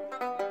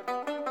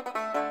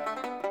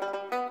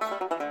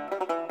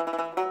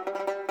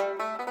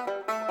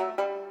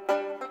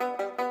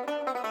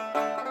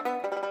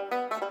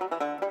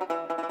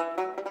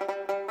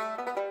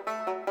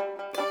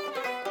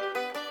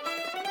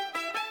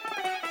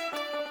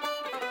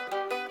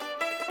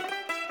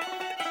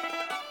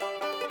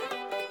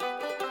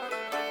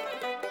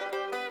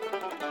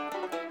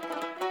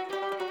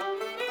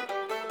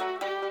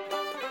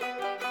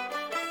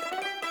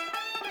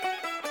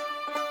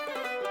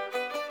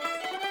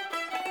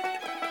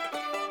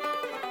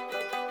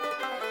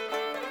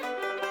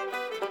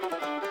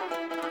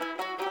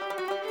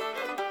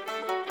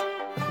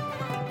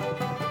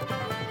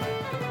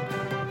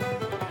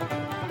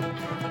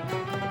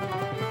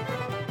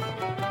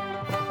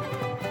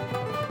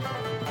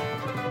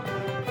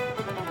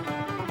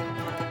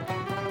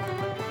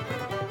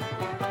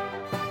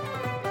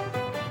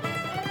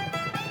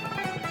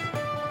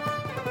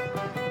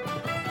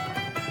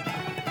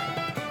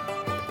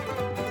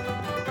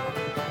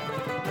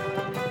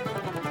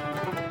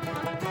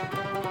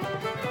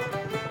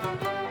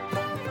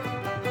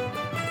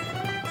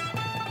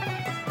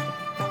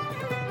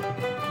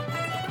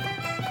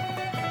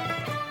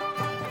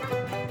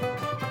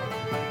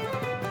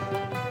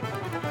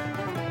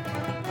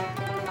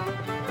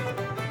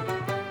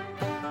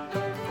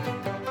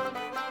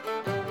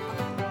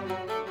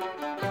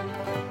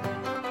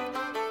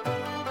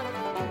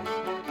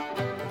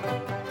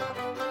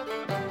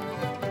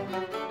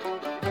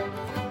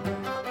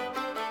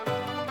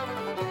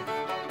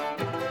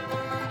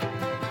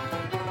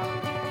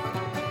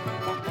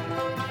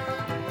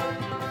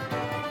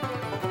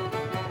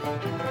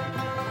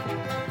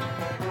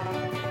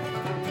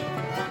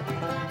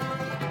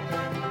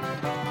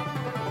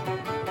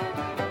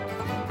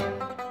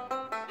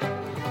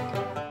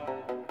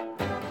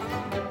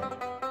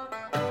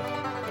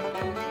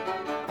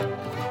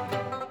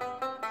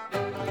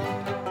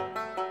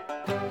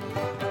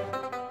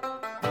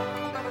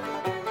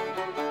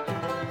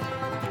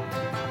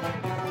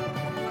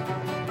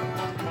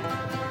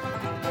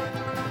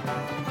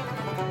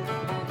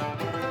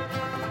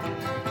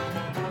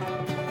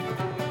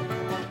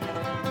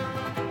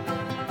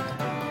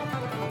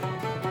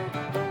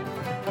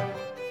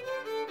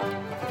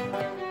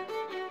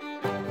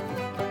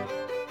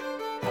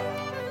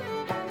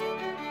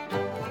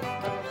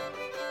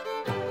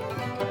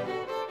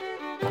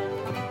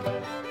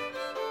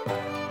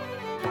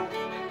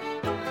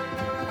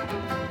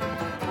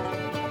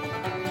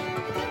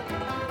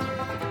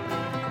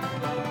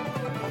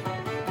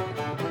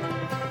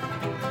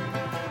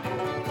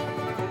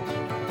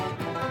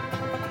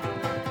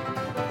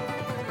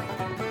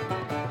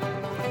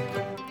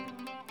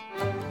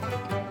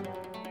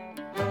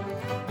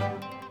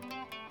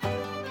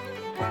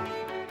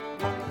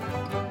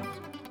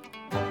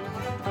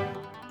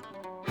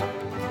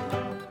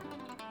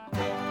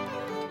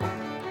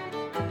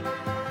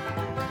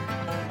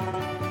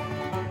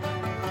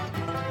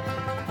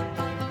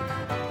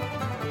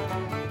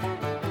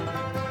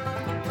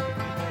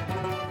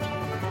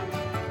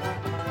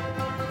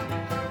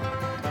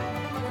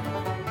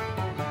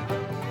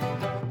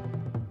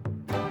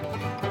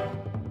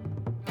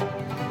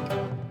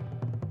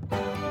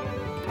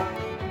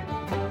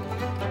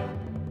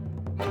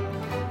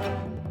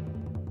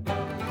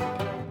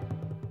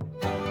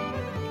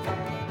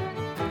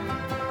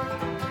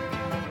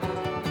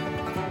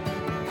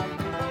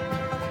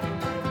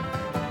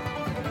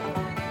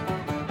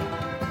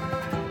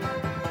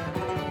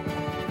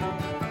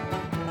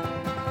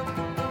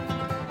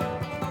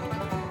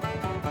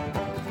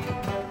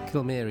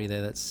 Cilmeri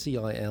there, that's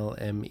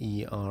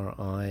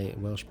Cilmeri,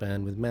 Welsh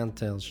band with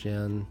Mantel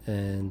Shian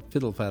and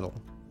Fiddle Faddle.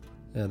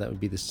 That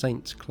would be the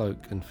Saint's Cloak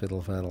and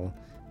Fiddle Faddle.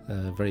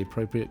 Very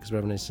appropriate because we're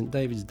having a St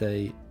David's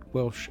Day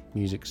Welsh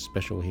music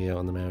special here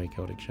on the Maui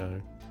Celtic Show.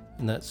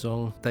 And that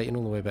song, dating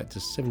all the way back to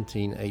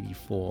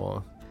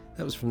 1784.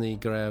 That was from the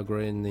Grau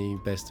Grin, the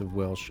Best of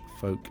Welsh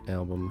Folk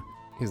album.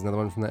 Here's another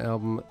one from that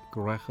album,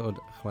 Gwrachod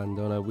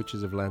Llandona,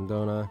 Witches of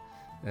Llandona.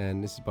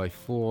 And this is by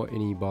 4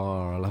 Ini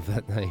Bar. I love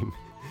that name.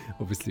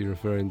 Obviously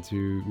referring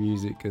to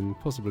music and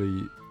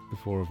possibly the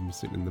 4 of them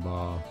sitting in the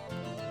bar.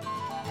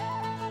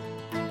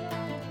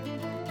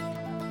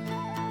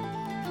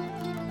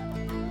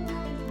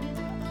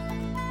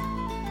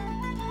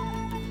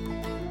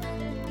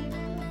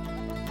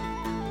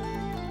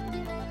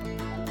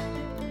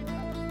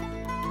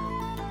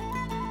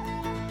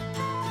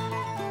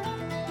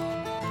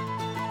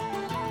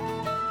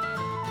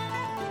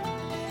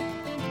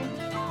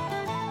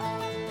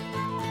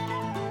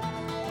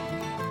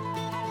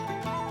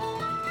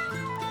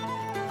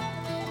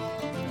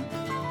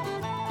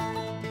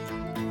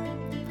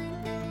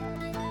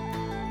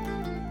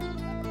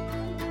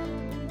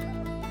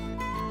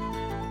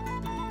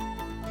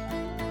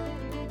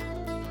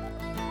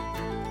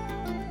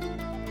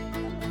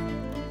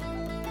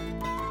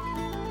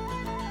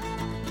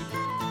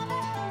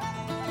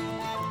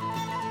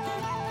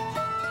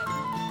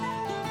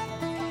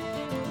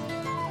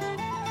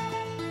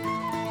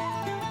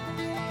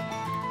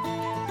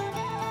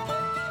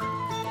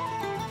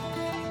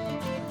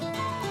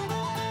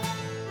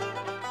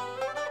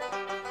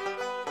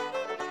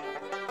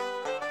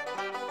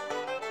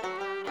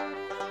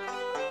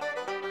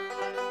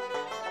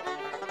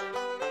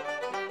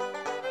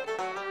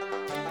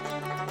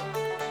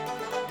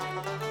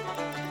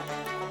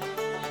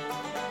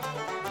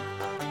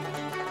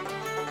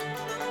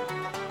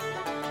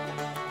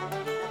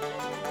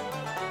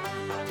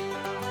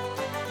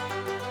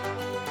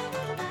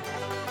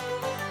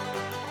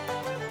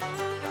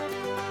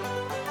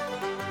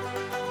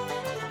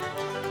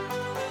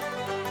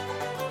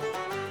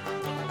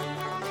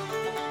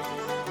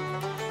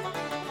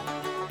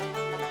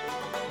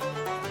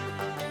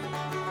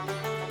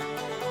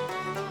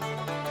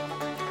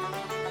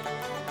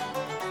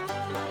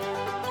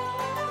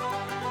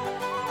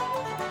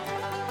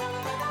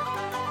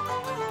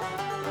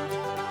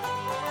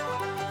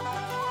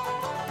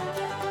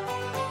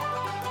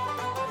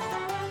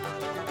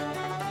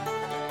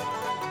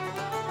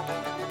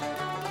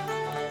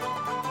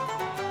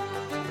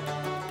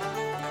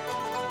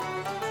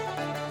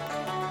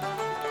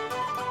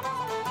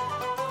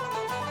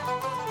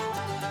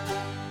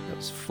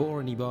 For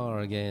Any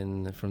Bar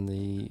again from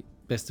the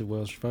Best of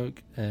Welsh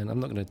Folk, and I'm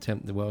not going to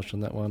attempt the Welsh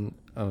on that one.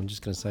 I'm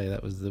just going to say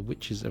that was the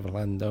Witches of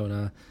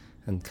Llandona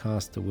and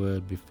Cast a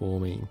Word Before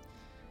Me.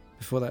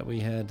 Before that we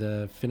had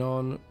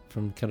Finon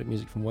from Celtic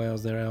Music from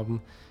Wales, their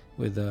album,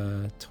 with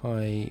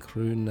Tai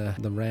Croon,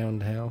 The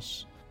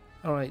Roundhouse.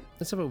 Alright,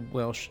 let's have a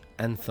Welsh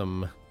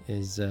anthem.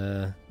 Is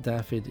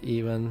David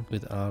Iwan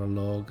with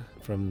Arlog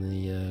from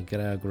the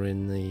Grau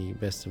Grin, the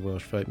Best of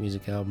Welsh Folk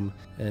Music album,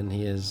 and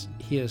he is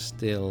Here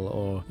Still,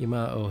 or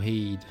Yma o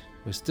Hyd.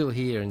 We're still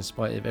here in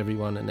spite of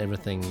everyone and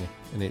everything,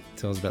 and it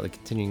tells about the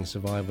continuing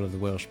survival of the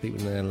Welsh people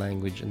and their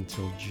language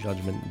until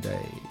Judgment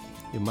Day.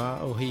 Yma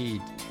o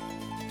Hyd.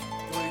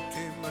 Dwi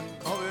dim yn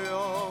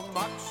cofio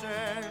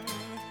Maxen,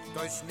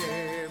 does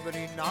neb yn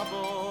ei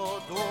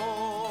nabod o.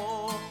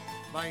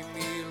 Mae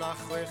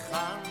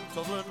 1,600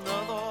 o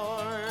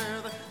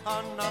flynyddoedd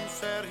yn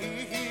amser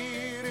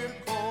hir i'r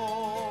co.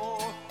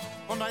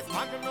 Ond aeth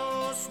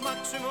Magnus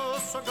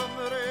Maximus o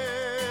Gymru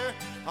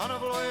yn y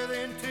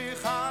flwyddyn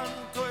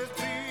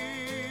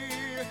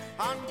 303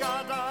 a'n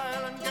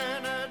gadael yn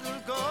genedl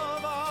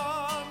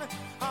gyfan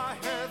a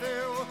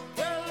heddiw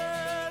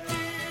delen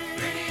ni.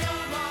 Rini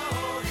yma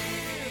o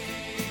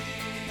hyd,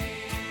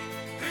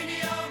 rini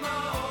yma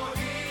o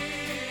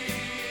hyd,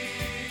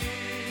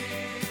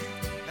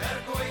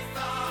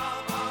 gweitha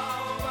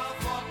pawb a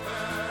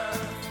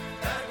phopeth,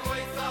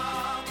 gweitha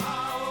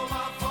pawb a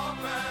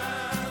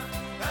phopeth,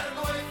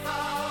 gweitha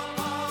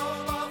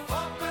pawb a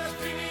phopeth,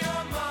 rini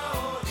yma o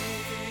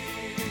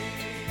hyd,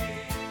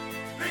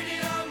 rini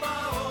yma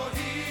o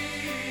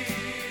hyd,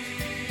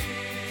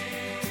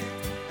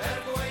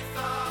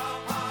 gweitha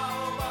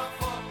pawb a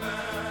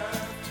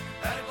phopeth,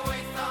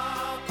 gweitha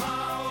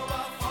pawb a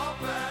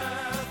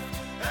phopeth,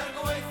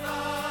 gweitha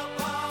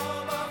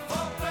pawb a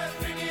phopeth,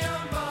 rini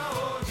yma o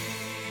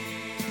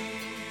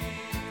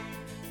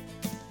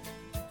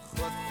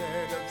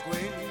Chwythed y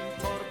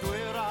gwynt o'r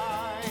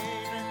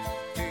dwyrain,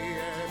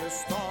 died y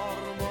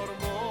storm o'r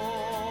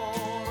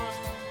môr,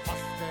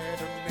 pallted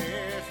y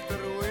mellt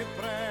yr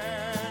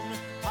wybren,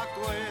 a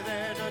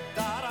gwedded y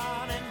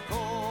daran yn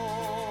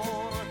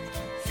côr.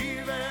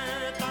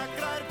 Llifed a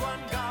grair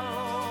gwan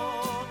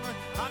galon,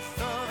 a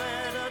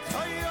llyfed y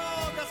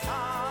toiog y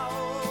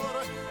llawr,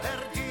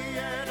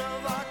 died y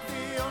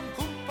fagfi o'n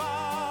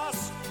cwmpas,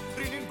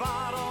 rydyn ni'n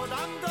barod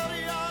am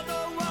doriad y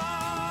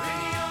wan.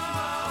 Rini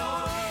yma o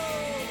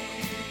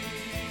hyd,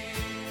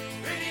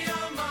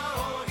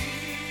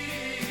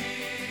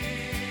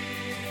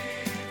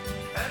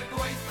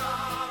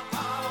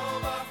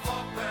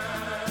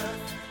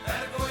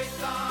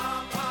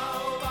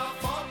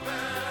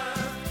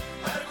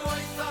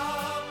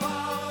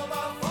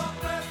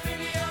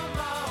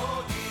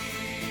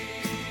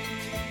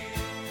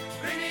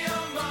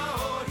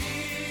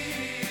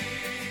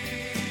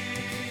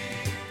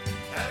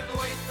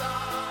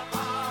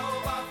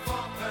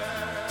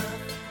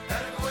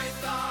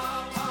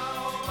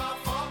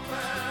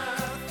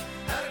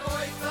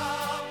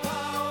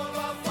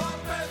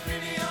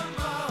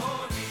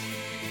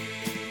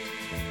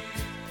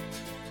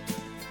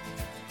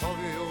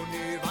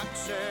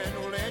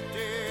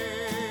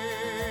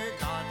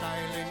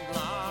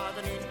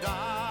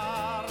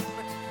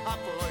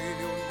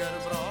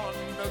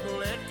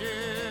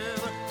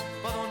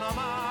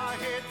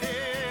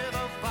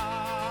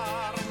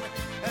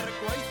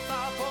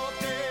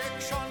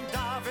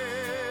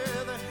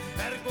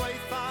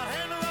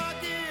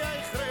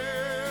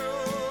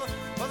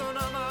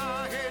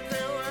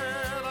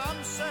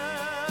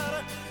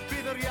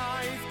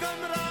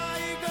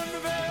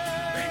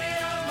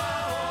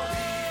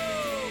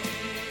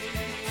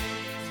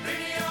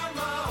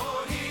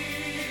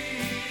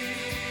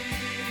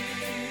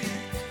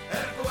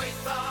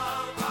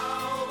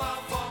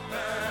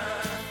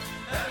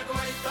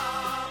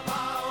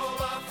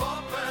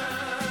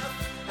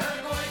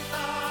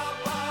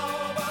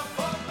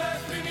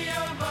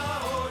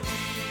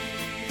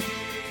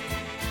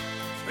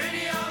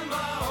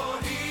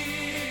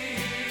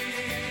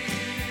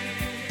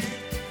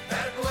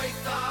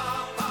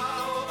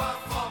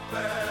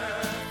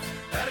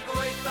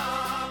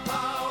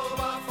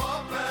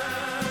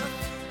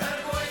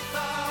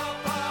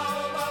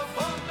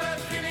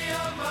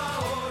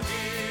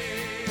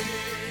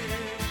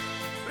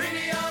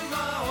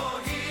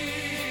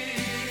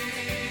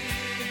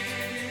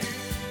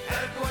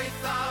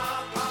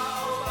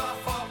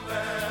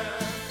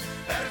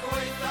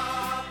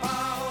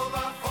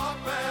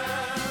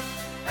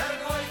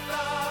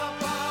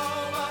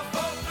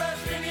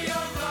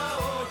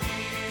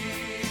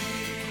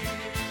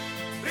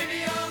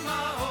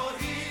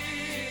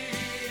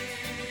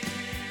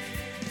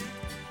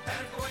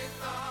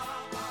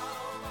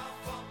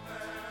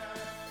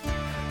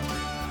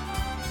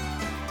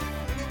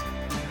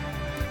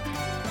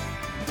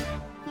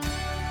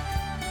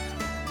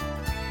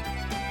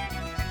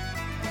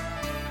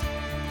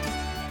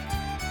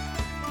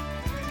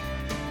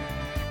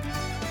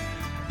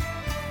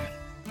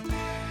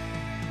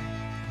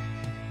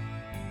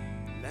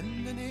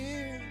 Lend an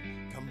ear,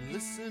 come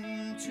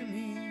listen to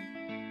me.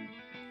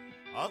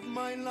 Of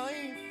my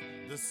life,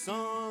 the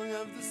song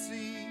of the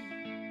sea.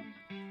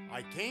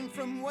 I came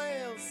from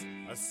Wales,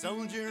 a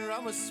soldier I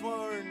was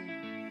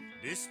sworn.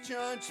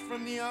 Discharged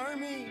from the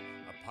army,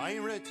 a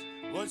pirate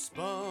was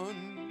born.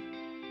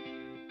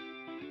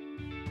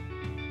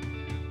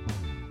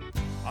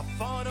 I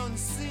fought on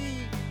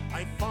sea,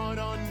 I fought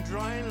on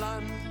dry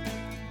land,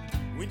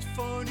 with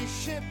 40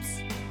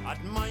 ships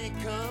at my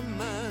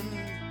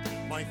command.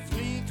 My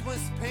fleet was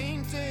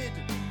painted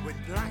with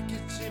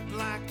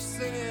black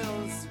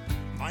sails.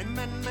 My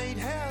men made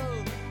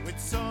hell with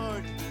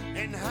sword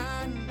in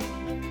hand.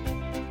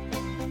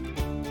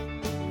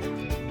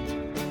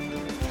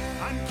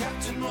 I'm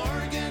Captain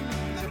Morgan,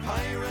 the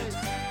pirate,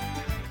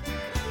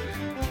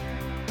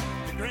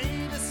 the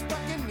greatest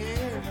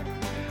buccaneer.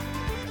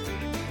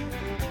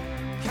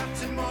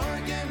 Captain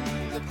Morgan,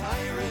 the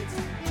pirate,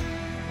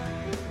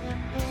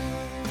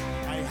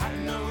 I had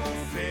no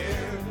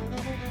fear.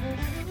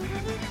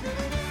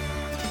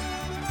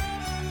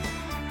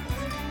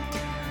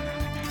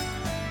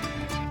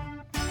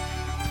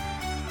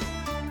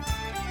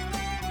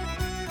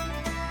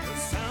 The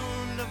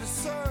sound of a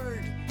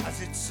sword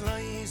as it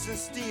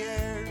slices the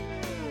air.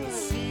 The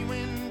sea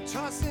wind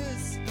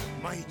tosses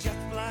my jet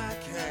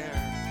black hair.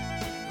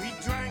 We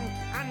drank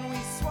and we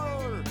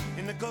swore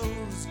in the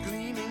gold's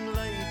gleaming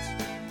light.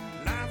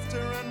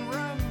 Laughter and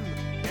rum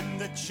in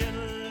the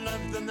chill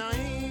of the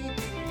night.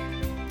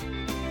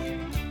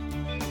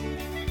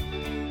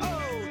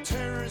 Oh,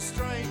 terror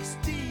strikes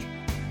deep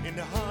in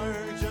the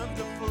heart of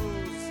the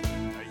fools.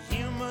 A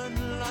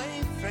human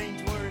life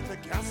ain't worth a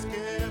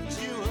casket of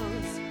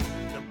jewels.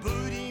 The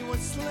booty was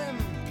slim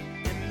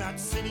in that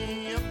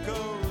city of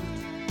gold,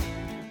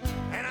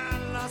 and I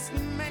lost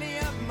many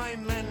of my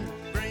men,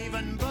 brave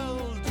and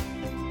bold.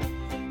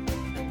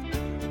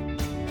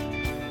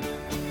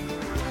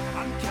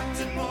 I'm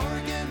Captain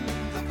Morgan,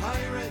 the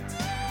pirate,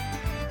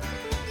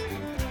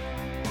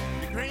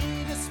 the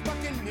greatest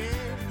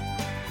buccaneer.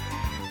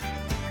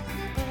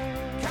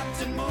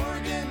 Captain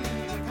Morgan,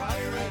 the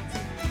pirate,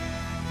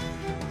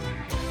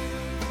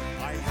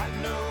 I had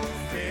no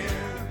fear.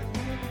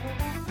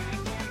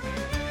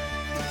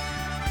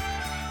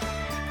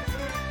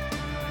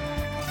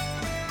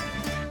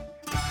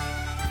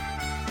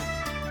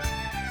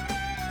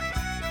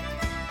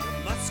 The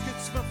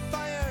muskets were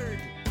fired,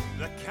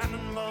 the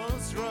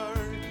cannonballs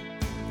roared.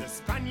 The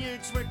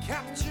Spaniards were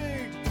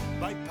captured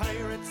by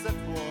pirates of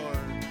war.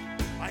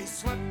 I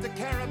swept the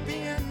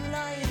Caribbean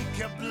like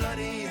a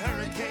bloody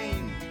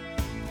hurricane,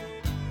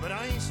 but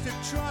I stood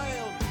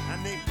trial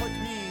and they put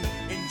me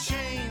in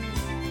chains.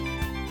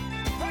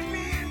 Put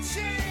me in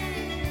chains!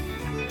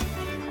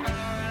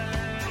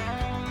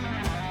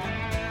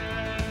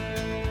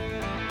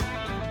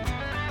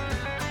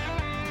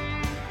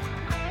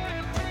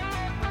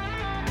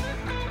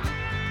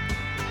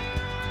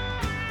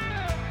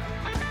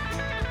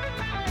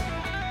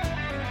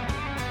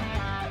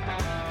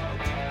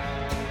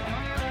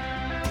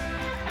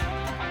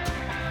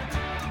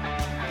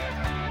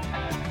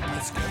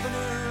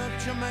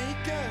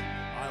 Jamaica,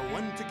 I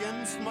went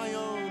against my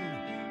own.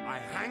 I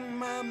hanged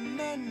my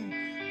men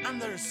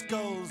and their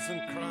skulls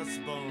and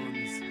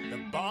crossbones.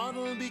 The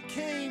bottle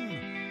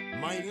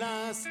became my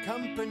last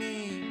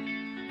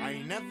company.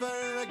 I never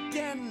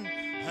again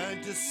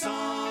heard the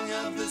song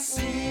of the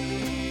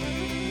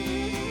sea.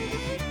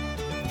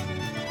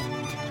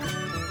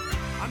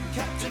 I'm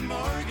Captain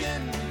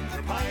Morgan,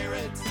 the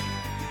pirate,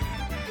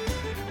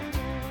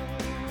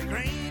 the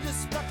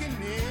greatest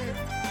buccaneer.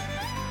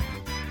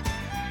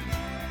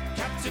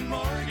 Captain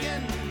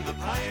Morgan, the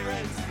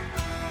pirate,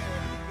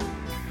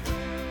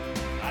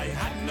 I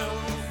had no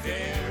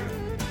fear.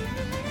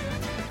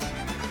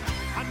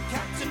 I'm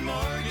Captain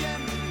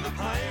Morgan, the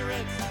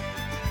pirate,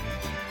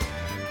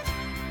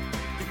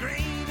 the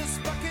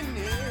greatest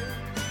buccaneer.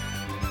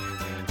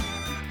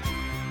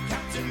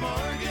 Captain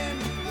Morgan,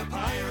 the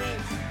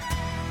pirate,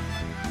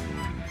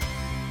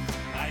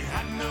 I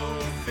had no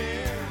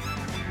fear.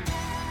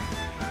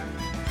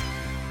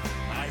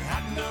 I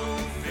had no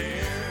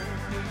fear.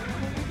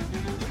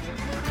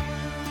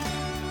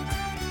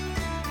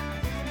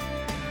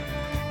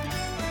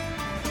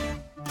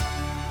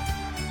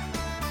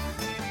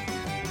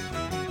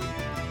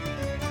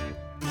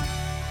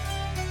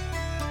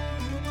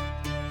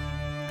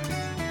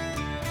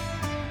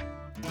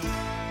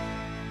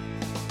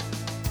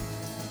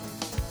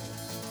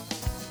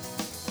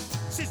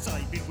 Since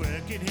I've been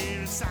working here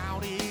in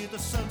Saudi, the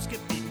sun's get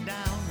beaten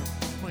down.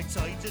 My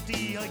tides are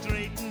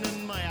dehydrating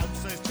and my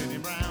outside's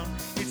turning brown.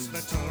 It's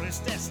the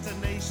tourist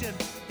destination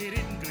here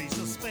in Greece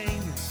or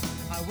Spain.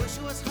 I wish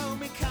I was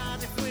home in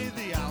Cardiff with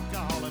the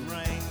alcohol and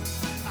rain.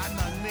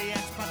 Among the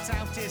expats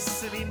out here,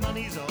 silly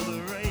money's all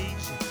the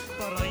rage.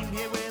 But I'm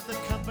here with the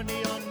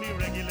company on me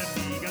regular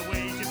meagre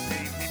wage. It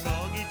pays me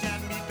mortgage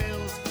and me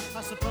bills,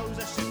 I suppose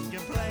I shouldn't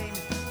complain.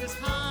 There's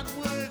hard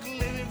work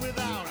living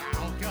without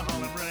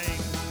alcohol and rain.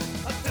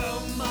 I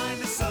don't mind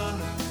the sun,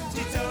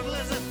 teetotal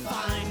as a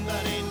fine,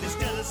 but in this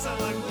desert so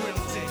I'm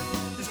wilting,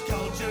 this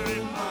culture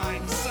in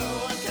mine. So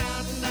I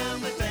can't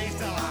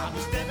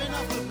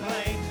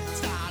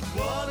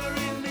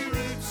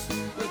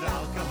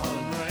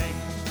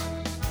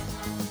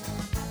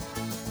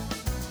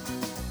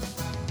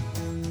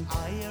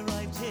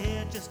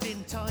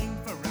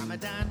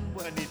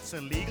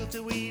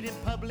to eat in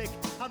public.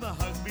 I'm a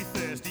hungry,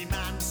 thirsty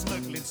man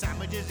smuggling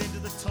sandwiches into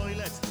the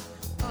toilet.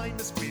 I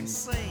must be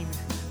insane.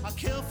 I'll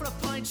kill for a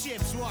pint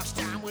chips washed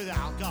down with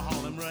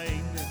alcohol and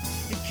rain.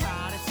 In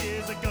Cardiff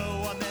years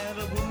ago, I met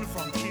a woman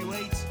from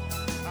Kuwait.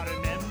 I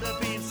remember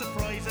being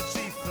surprised that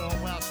she thought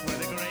Welsh were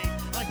the great.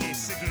 I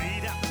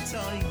disagreed at the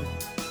time,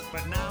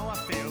 but now I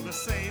feel the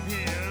same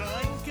here.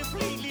 I'm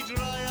completely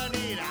dry, I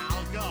need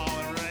alcohol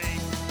and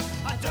rain.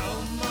 I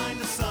don't mind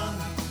the sun,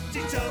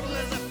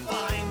 teetotalers are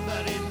fine,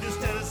 but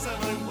instead of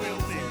sun I'm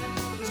wilting.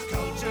 There's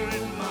culture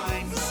in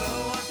mind, so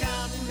I'm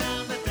counting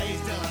down the days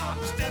till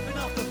I'm stepping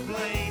off the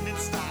plane and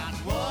start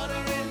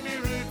watering me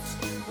roots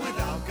with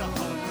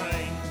alcohol and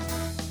rain.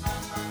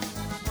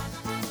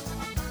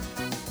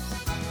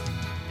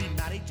 Been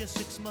married just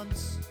 6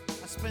 months,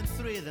 I spent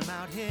 3 of them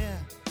out here.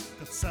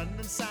 Got sun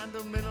and sand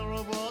and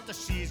mineral water,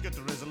 she's got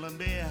drizzle and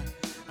beer.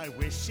 I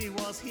wish she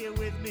was here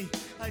with me,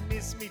 I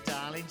miss me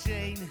darling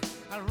Jane.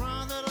 I'd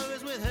rather I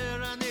was with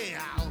her and the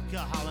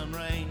alcohol and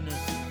rain.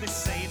 They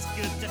say it's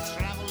good to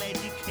travel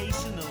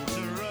educational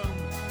to Rome.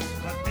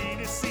 I've been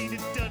and seen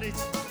it, done it,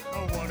 I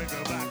wanna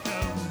go back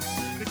home.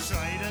 They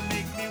try to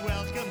make me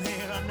welcome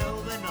here, I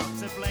know they're not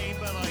to blame,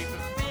 but I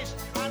prefer fish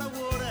out of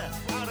water,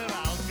 out of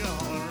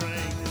alcohol and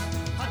rain.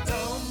 I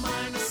don't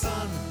mind the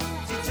sun,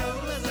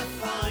 teetotalers are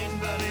fine,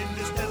 but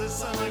instead of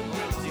sun I'm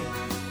wilting.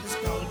 There's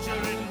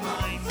culture in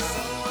mind,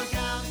 so I'm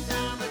counting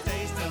down the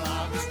days till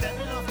I'll be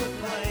stepping off the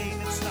plane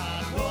and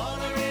start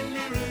watering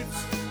me roots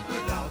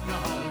with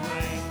alcohol and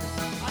rain.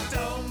 I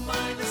don't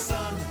mind the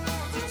sun,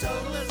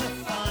 teetotalers are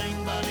fine,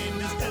 but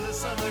instead of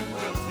sun I'm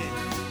wilting.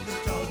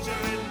 There's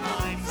culture in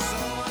mind, so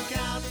I'm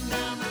counting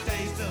down the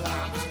days till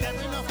I'll be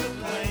stepping off the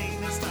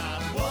plane and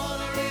start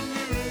watering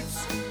me roots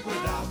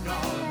with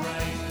alcohol and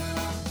rain.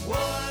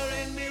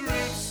 Watering me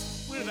roots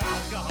with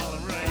alcohol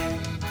and rain.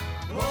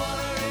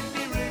 Watering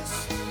me roots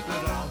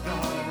with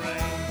alcohol and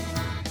rain.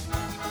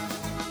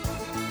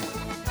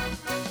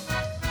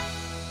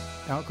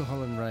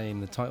 Alcohol and Rain,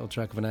 the title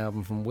track of an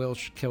album from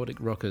Welsh Celtic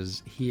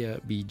rockers Here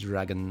Be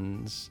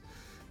Dragons.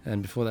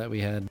 And before that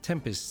we had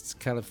Tempest's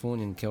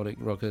Californian Celtic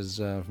rockers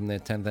from their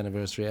 10th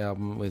anniversary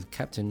album with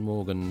Captain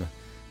Morgan,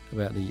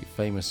 about the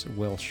famous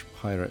Welsh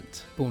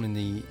pirate. Born in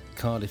the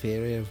Cardiff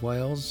area of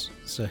Wales,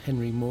 Sir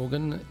Henry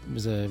Morgan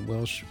was a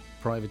Welsh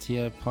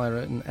privateer,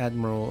 pirate and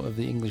admiral of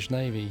the English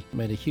Navy.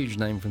 Made a huge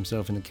name for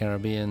himself in the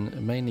Caribbean,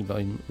 mainly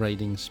by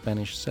raiding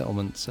Spanish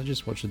settlements. I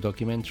just watched a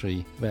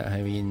documentary about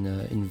how he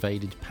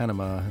invaded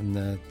Panama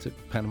and took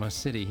Panama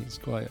City. It's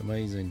quite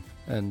amazing.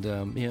 And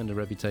he earned a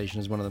reputation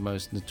as one of the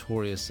most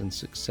notorious and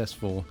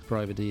successful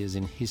privateers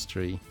in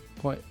history.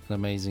 Quite an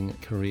amazing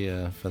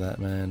career for that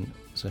man,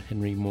 Sir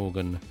Henry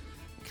Morgan.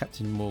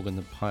 Captain Morgan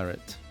the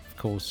Pirate. Of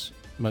course,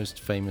 most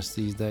famous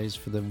these days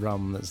for the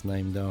rum that's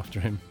named after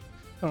him.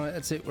 Alright,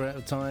 that's it, we're out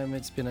of time.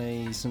 It's been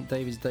a St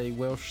David's Day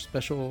Welsh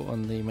special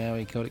on the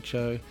Maui Celtic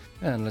show,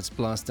 and let's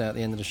blast out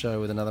the end of the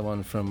show with another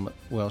one from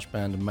Welsh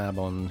band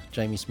Mabon,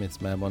 Jamie Smith's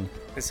Mabon.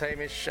 It's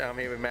Hamish, I'm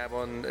here with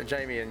Mabon,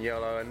 Jamie and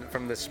Yolo, and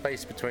from the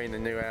space between the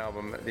new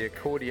album, The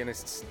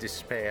Accordionist's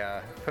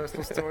Despair.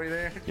 Personal story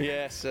there?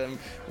 Yes,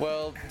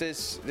 well,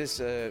 this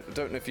I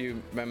don't know if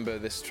you remember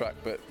this track,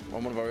 but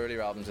on one of our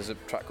earlier albums there's a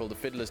track called The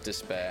Fiddler's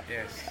Despair,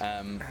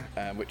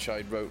 Yes. which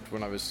I wrote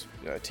when I was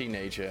a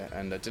teenager,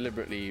 and I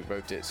deliberately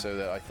wrote it so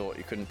that I thought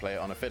you couldn't play it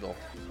on a fiddle.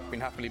 I've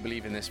been happily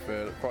believing this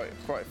for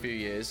quite a few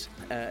years,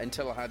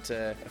 until I had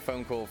a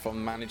phone call from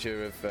the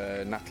manager of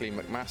Natalie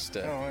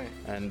McMaster. Oh, right.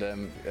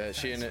 And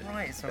she and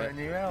right, it's on a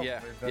new album.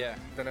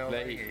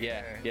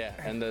 Yeah.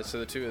 And so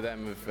the two of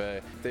them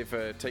have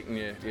they've taken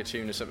your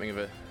tune as something of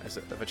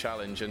a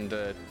challenge, and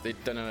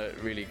they've done a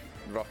really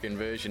rocking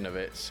version of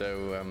it,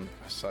 so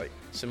I was like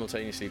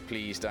simultaneously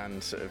pleased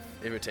and sort of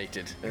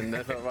irritated, and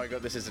I thought, right,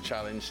 God, this is a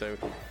challenge, so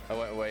I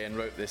went away and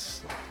wrote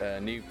this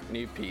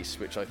new piece,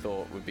 which I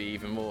thought would be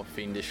even more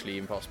fiendishly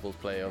impossible to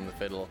play on the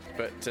fiddle,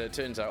 but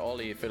turns out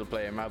Ollie, fiddle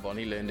player Mabon,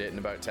 he learned it in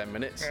about 10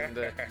 minutes,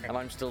 and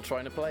I'm still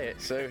trying to play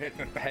it, so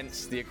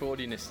hence The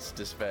Accordionist's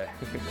Despair.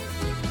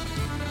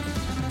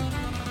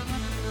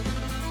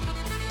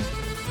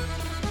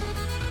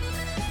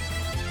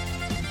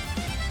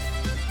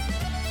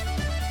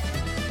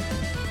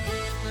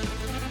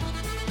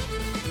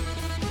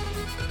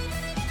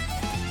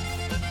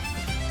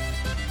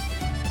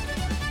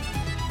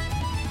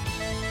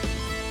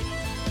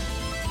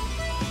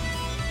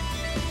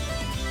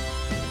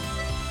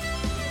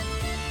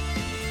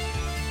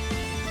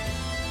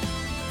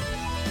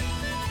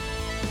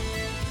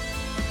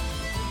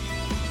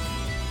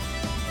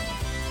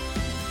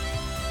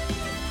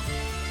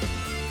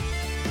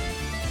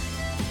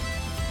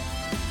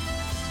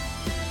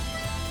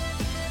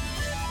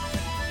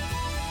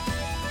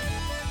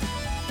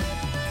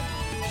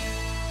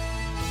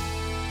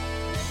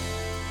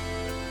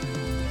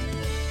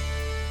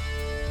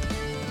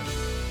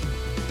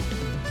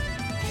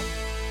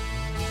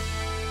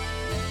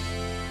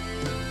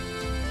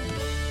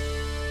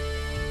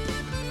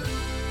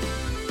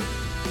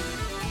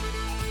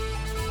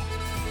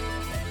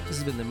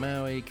 been the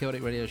Maui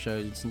Celtic Radio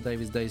Show, St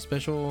David's Day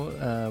special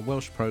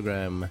Welsh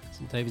programme.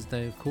 St David's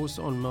Day, of course,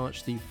 on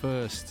March the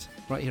 1st.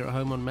 Right here at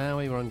home on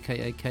Maui, we're on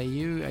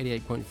KAKU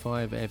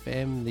 88.5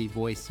 FM, the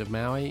voice of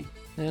Maui.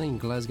 And in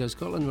Glasgow,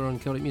 Scotland, we're on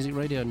Celtic Music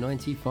Radio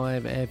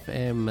 95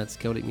 FM. That's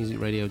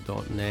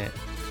CelticMusicRadio.net.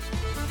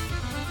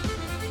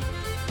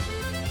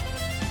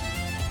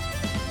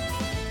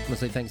 I want to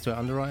say thanks to our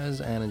underwriters,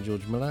 Anne and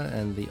George Miller,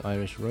 and the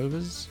Irish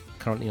Rovers.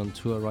 Currently on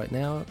tour right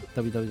now,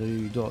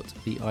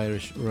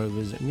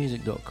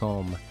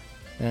 www.theirishroversmusic.com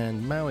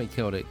and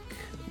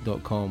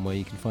MauiCeltic.com, where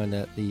you can find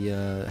out the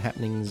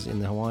happenings in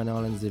the Hawaiian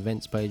Islands, the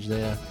events page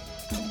there.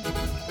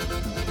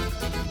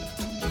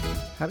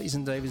 Happy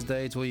St David's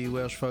Day to all you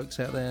Welsh folks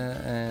out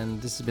there, and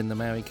this has been the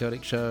Maui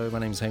Celtic Show. My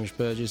name's Hamish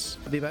Burgess.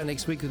 I'll be back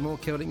next week with more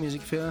Celtic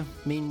music for you.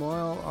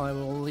 Meanwhile, I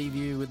will leave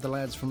you with the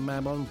lads from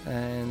Mabon,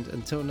 and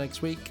until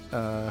next week,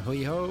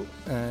 hui ho,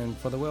 and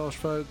for the Welsh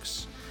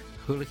folks,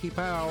 hula ki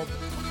pau.